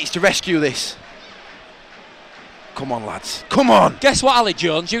 9 minutes to rescue this. Come on, lads. Come on. Guess what, Alec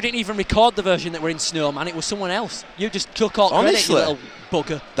Jones? You didn't even record the version that were in Snowman. It was someone else. You just took all credit, you Honestly? little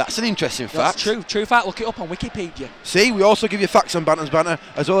bugger. That's an interesting That's fact. true. True fact. Look it up on Wikipedia. See, we also give you facts on Bantam's Banter,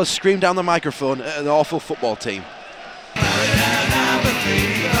 as well as scream down the microphone at an awful football team.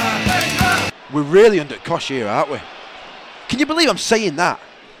 We're really under cosh here, aren't we? Can you believe I'm saying that?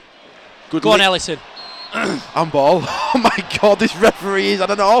 Good Go on, Ellison. Handball. Oh my God, this referee is at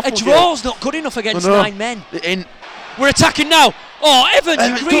an awful A draw's not good enough against I know. 9 men. In. We're attacking now. Oh, Evans, you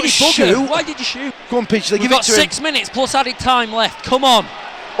Evans, greedy don't bugger. shoot. Why did you shoot? Go on, Pidgley, We've give got it to 6 minutes plus added time left. Come on. him.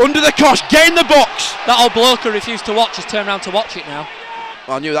 Under the cosh, get in the box. That old bloke who refused to watch has turned around to watch it now.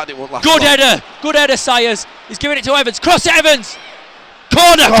 I knew that didn't last Good long. header. Good header, Sayers. He's giving it to Evans. Cross it, Evans.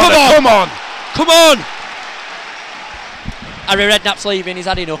 Corner, come on. Come on. Come on. Harry Redknapp's leaving. He's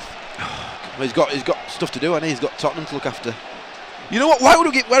had enough. Well, he's got stuff to do, and he's got Tottenham to look after. You know what? Why would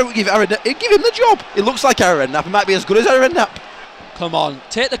we give Harry Redknapp? Give him the job. It looks like Harry Redknapp. He might be as good as Harry Redknapp. Come on,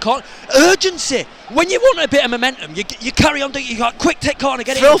 take the corner. Urgency. When you want a bit of momentum, you carry on. You got quick take corner.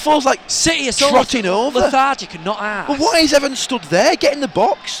 Get it. Thrillfall's like City are so trotting over. lethargic and not arse. Well, why is Evans stood there? Get in the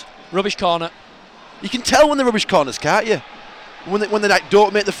box. Rubbish corner. You can tell when the rubbish corners, can't you? When they like,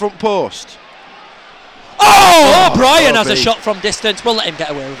 don't make the front post. Oh, O'Brien has a OB. shot from distance. We'll let him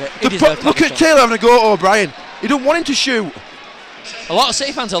get away with it. He deserved to Look have a at shot. Taylor having a go at O'Brien. He don't want him to shoot. A lot of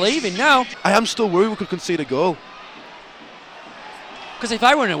City fans are leaving now. I am still worried we could concede a goal. Because if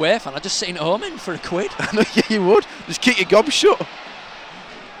I were an away fan, I'd just sit in at home in for a quid. I know, yeah, you would. Just keep your gob shut.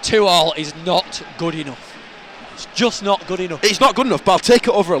 2-2 is not good enough. It's just not good enough. It's not good enough, but I'll take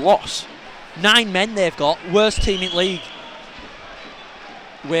it over a loss. 9 men they've got. Worst team in league.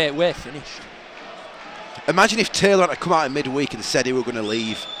 We're finished. Imagine if Taylor had to come out in midweek and said he were going to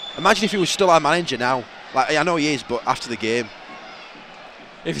leave. Imagine if he was still our manager now. Like, I know he is, but after the game.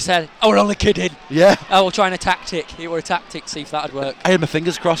 If he said, "Oh, we're only kidding," Yeah. I will try a tactic. It were a tactic. See if that'd work. I had my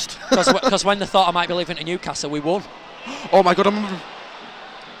fingers crossed. Because when they thought I might be leaving to Newcastle, we won. Oh my God, I remember.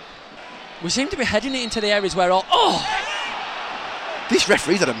 We seem to be heading it into the areas where all. Oh, This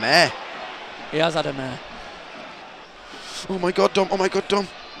referee's had a mare. he has had a mare. Oh my God, Dom. Oh my God, Dom.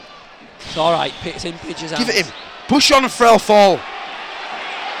 It's all right. It's in Pidge's hands. Give it him. Push on, Thrillfall.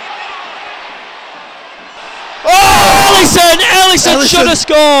 Oh, Ellison should have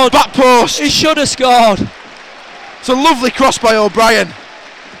scored. Back post. He should have scored. It's a lovely cross by O'Brien.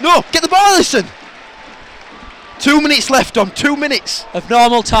 No, get the ball, Ellison. 2 minutes left, Dom. 2 minutes. Of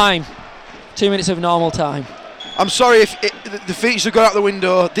normal time. 2 minutes of normal time. I'm sorry if the features have gone out the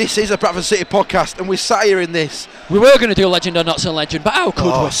window. This is a Bradford City podcast, and we're sat here in this. We were going to do Legend or Not So Legend, but how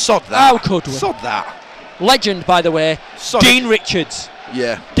could we? Sod that. How could we? Sod that. Legend, by the way, Dean Richards.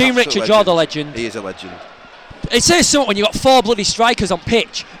 Yeah. Dean Richards, you're the legend. He is a legend. It says something when you've got 4 bloody strikers on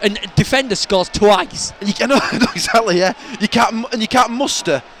pitch and defender scores twice. And I know exactly, yeah. You can't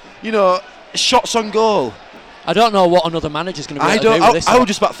muster, shots on goal. I don't know what another manager's going to be able to do with this. I was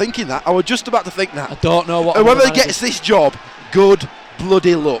just about thinking that. I was just about to think that. I don't know what. Whoever gets this job, good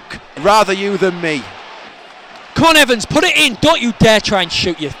bloody luck. Rather you than me. Come on, Evans, put it in. Don't you dare try and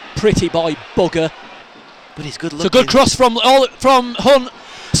shoot, you pretty boy bugger. But he's good looking. It's a good cross from Hunt.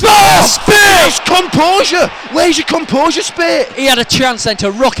 Spate! Composure! Where's your composure, Spate? He had a chance then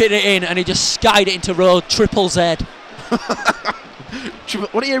to rocket it in, and he just skied it into road. Triple Z.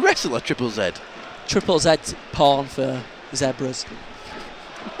 What are you, a wrestler? Triple Z. Triple Z porn for zebras.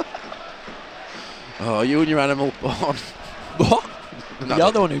 Oh, you and your animal porn. What?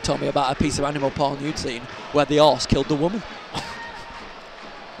 You're the one who told me about a piece of animal porn you'd seen where the horse killed the woman.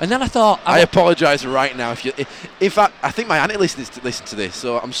 And then I thought... I apologise right now. If I think my auntie listens to this,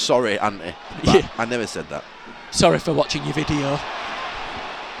 so I'm sorry, auntie. Yeah. I never said that. Sorry for watching your video.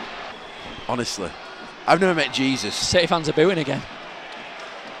 Honestly. I've never met Jesus. City fans are booing again.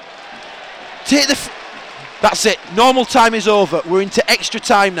 That's it. Normal time is over. We're into extra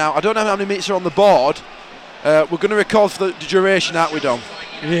time now. I don't know how many minutes are on the board. We're going to record for the duration, aren't we, Dom?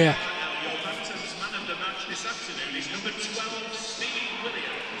 Yeah.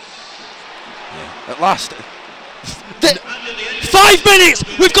 At last. 5 minutes!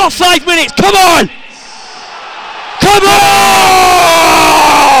 We've got 5 minutes! Come on! Come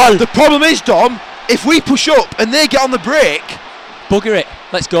on! The problem is, Dom, if we push up and they get on the break... Bugger it.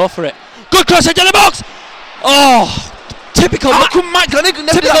 Let's go for it. Good cross into the box! Oh! Typical Matt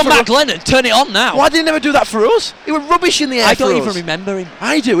Glennon. Turn it on now. Why did he never do that for us? He was rubbish in the air. I don't even remember him.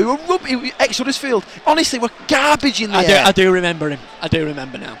 I do. We were rubbish. Ex-Huddersfield. Honestly, we're garbage in the air. I do remember him. I do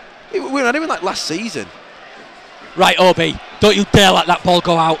remember now. We were not even like last season. Right, OB. Don't you dare let that ball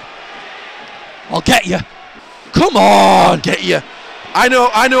go out. I'll get you. Come on. I'll get you. I know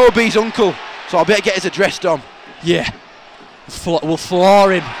OB's uncle, so I better get his address, Dom. Yeah. We'll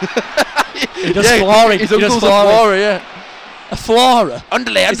floor him. He does floor him. His uncle's a floorer, yeah. A floorer?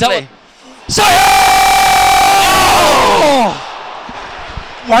 Underlay. Oh!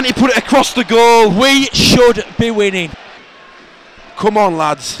 Why didn't he put it across the goal? We should be winning. Come on,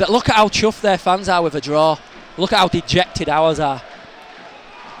 lads. Look at how chuffed their fans are with a draw. Look at how dejected ours are.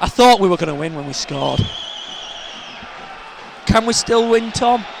 I thought we were going to win when we scored. Can we still win,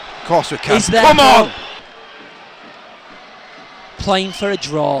 Tom? Of course we can. Come on! Playing for a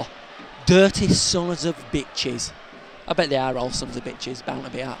draw. Dirty sons of bitches. I bet they are all sons of bitches, bound to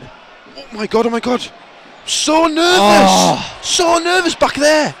be, aren't they? Oh my god. So nervous. So nervous back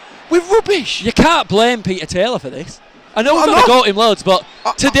there. We're rubbish. You can't blame Peter Taylor for this. I know we're going to go at him loads, but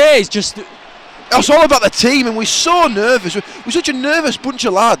today's just... It's all about the team, and we're so nervous. We're such a nervous bunch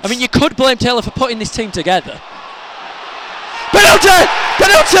of lads. I mean, you could blame Taylor for putting this team together. Penalty!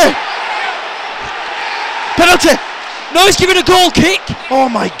 No, he's giving a goal kick. Oh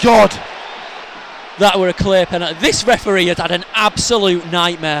my god. That were a clear penalty. This referee has had an absolute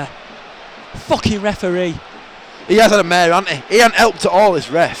nightmare. Fucking referee. He has had a mare, hasn't he? He hasn't helped at all, this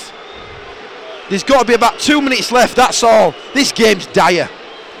ref. There's got to be about 2 minutes left, that's all. This game's dire.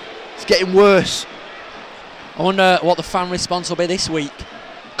 It's getting worse. I wonder what the fan response will be this week.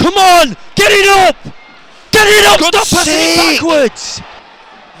 Come on! Get it up! Get it up! Stop passing it backwards!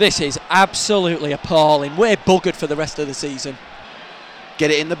 This is absolutely appalling. We're buggered for the rest of the season.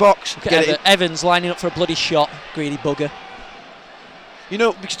 Get it in the box. Evans lining up for a bloody shot. Greedy bugger. You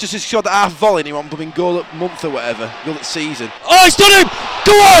know, just scored that half volley and he won blooming goal at month or whatever. Goal at season. Oh, he's done him!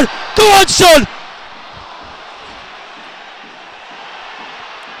 Go on! Go on, son!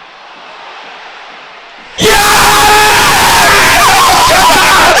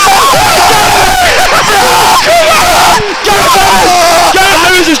 Gareth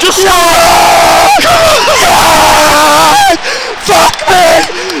Evans has just scored! Fuck me!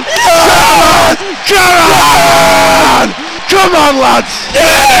 Come on, lads!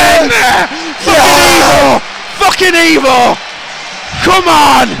 Fucking Evo! Come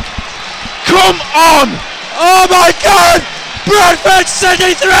on! Oh my god! Bradford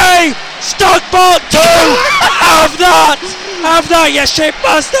City 3! Stockport 2! Have that, you shit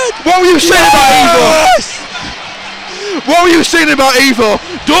bastard! What were you saying about Evo? What were you saying about Evo?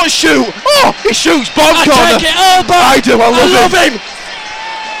 Don't shoot! Oh, he shoots bottom corner! Take it over! I do, I love him!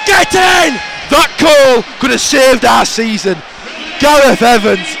 Get in! That goal could have saved our season. Gareth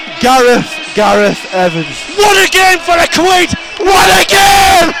Evans, Gareth Gareth Evans. What a game for a quid! What a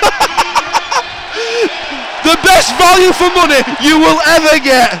game! The best value for money you will ever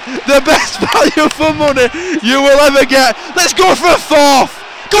get. The best value for money you will ever get. Let's go for a fourth.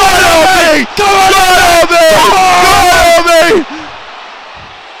 Go on, Obi! Go on, Obi! Go on, Obi!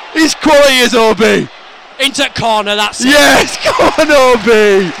 He's quality as Obi. Into corner, that's it. Yes, come on,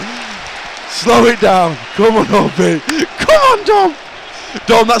 Obi. Slow it down. Come on, Obi. Come on, Dom.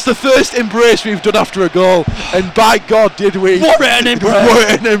 Dom, that's the first embrace we've done after a goal, and by God did we. What an embrace.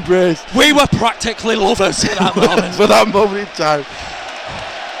 What an embrace. We were practically lovers at that moment. For that moment in time.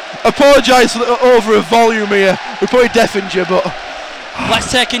 Apologise for the over a volume here. We probably deafened you, but...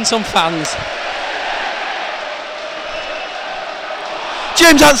 Let's take in some fans.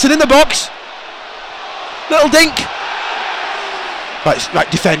 James Hanson in the box. Little dink. Right,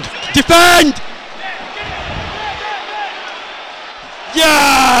 defend. Defend!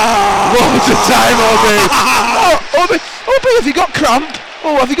 Yeah! What a time, Obi! Obi, have you got cramp?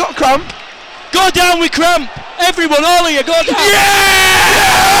 Oh, have you got cramp? Go down with cramp! Everyone, all of you, go down!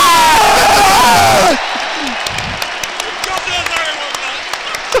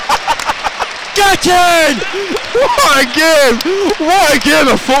 Get in! What a game! What a game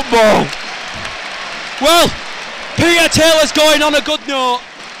of football! Well, Peter Taylor's going on a good note.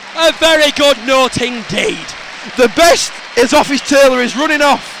 A very good note indeed. The best is off his Taylor, is running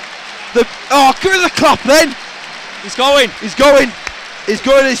off. Give us a clap then. He's going. He's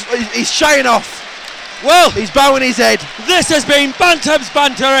shying off. Well, he's bowing his head. This has been Bantam's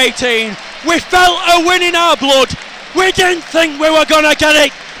Banter 18. We felt a win in our blood. We didn't think we were going to get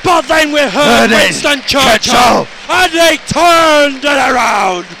it, but then we heard Winston Churchill, and they turned it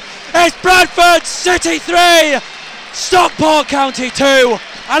around. It's Bradford City 3, Stockport County 2,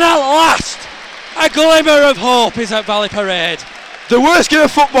 and at last, a glimmer of hope is at Valley Parade. The worst game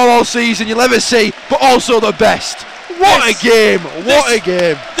of football all season you'll ever see, but also the best. What a game! What a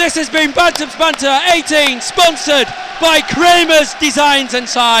game! This has been Bantam's Banter 18, sponsored by Kramer's Designs and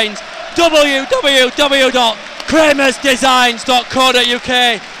Signs.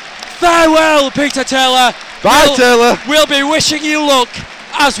 www.kramersdesigns.co.uk. Farewell, Peter Taylor. Bye, Taylor. We'll be wishing you luck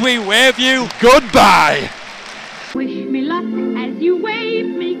as we wave you goodbye. Wish me luck as you wave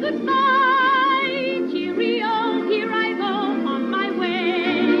me goodbye.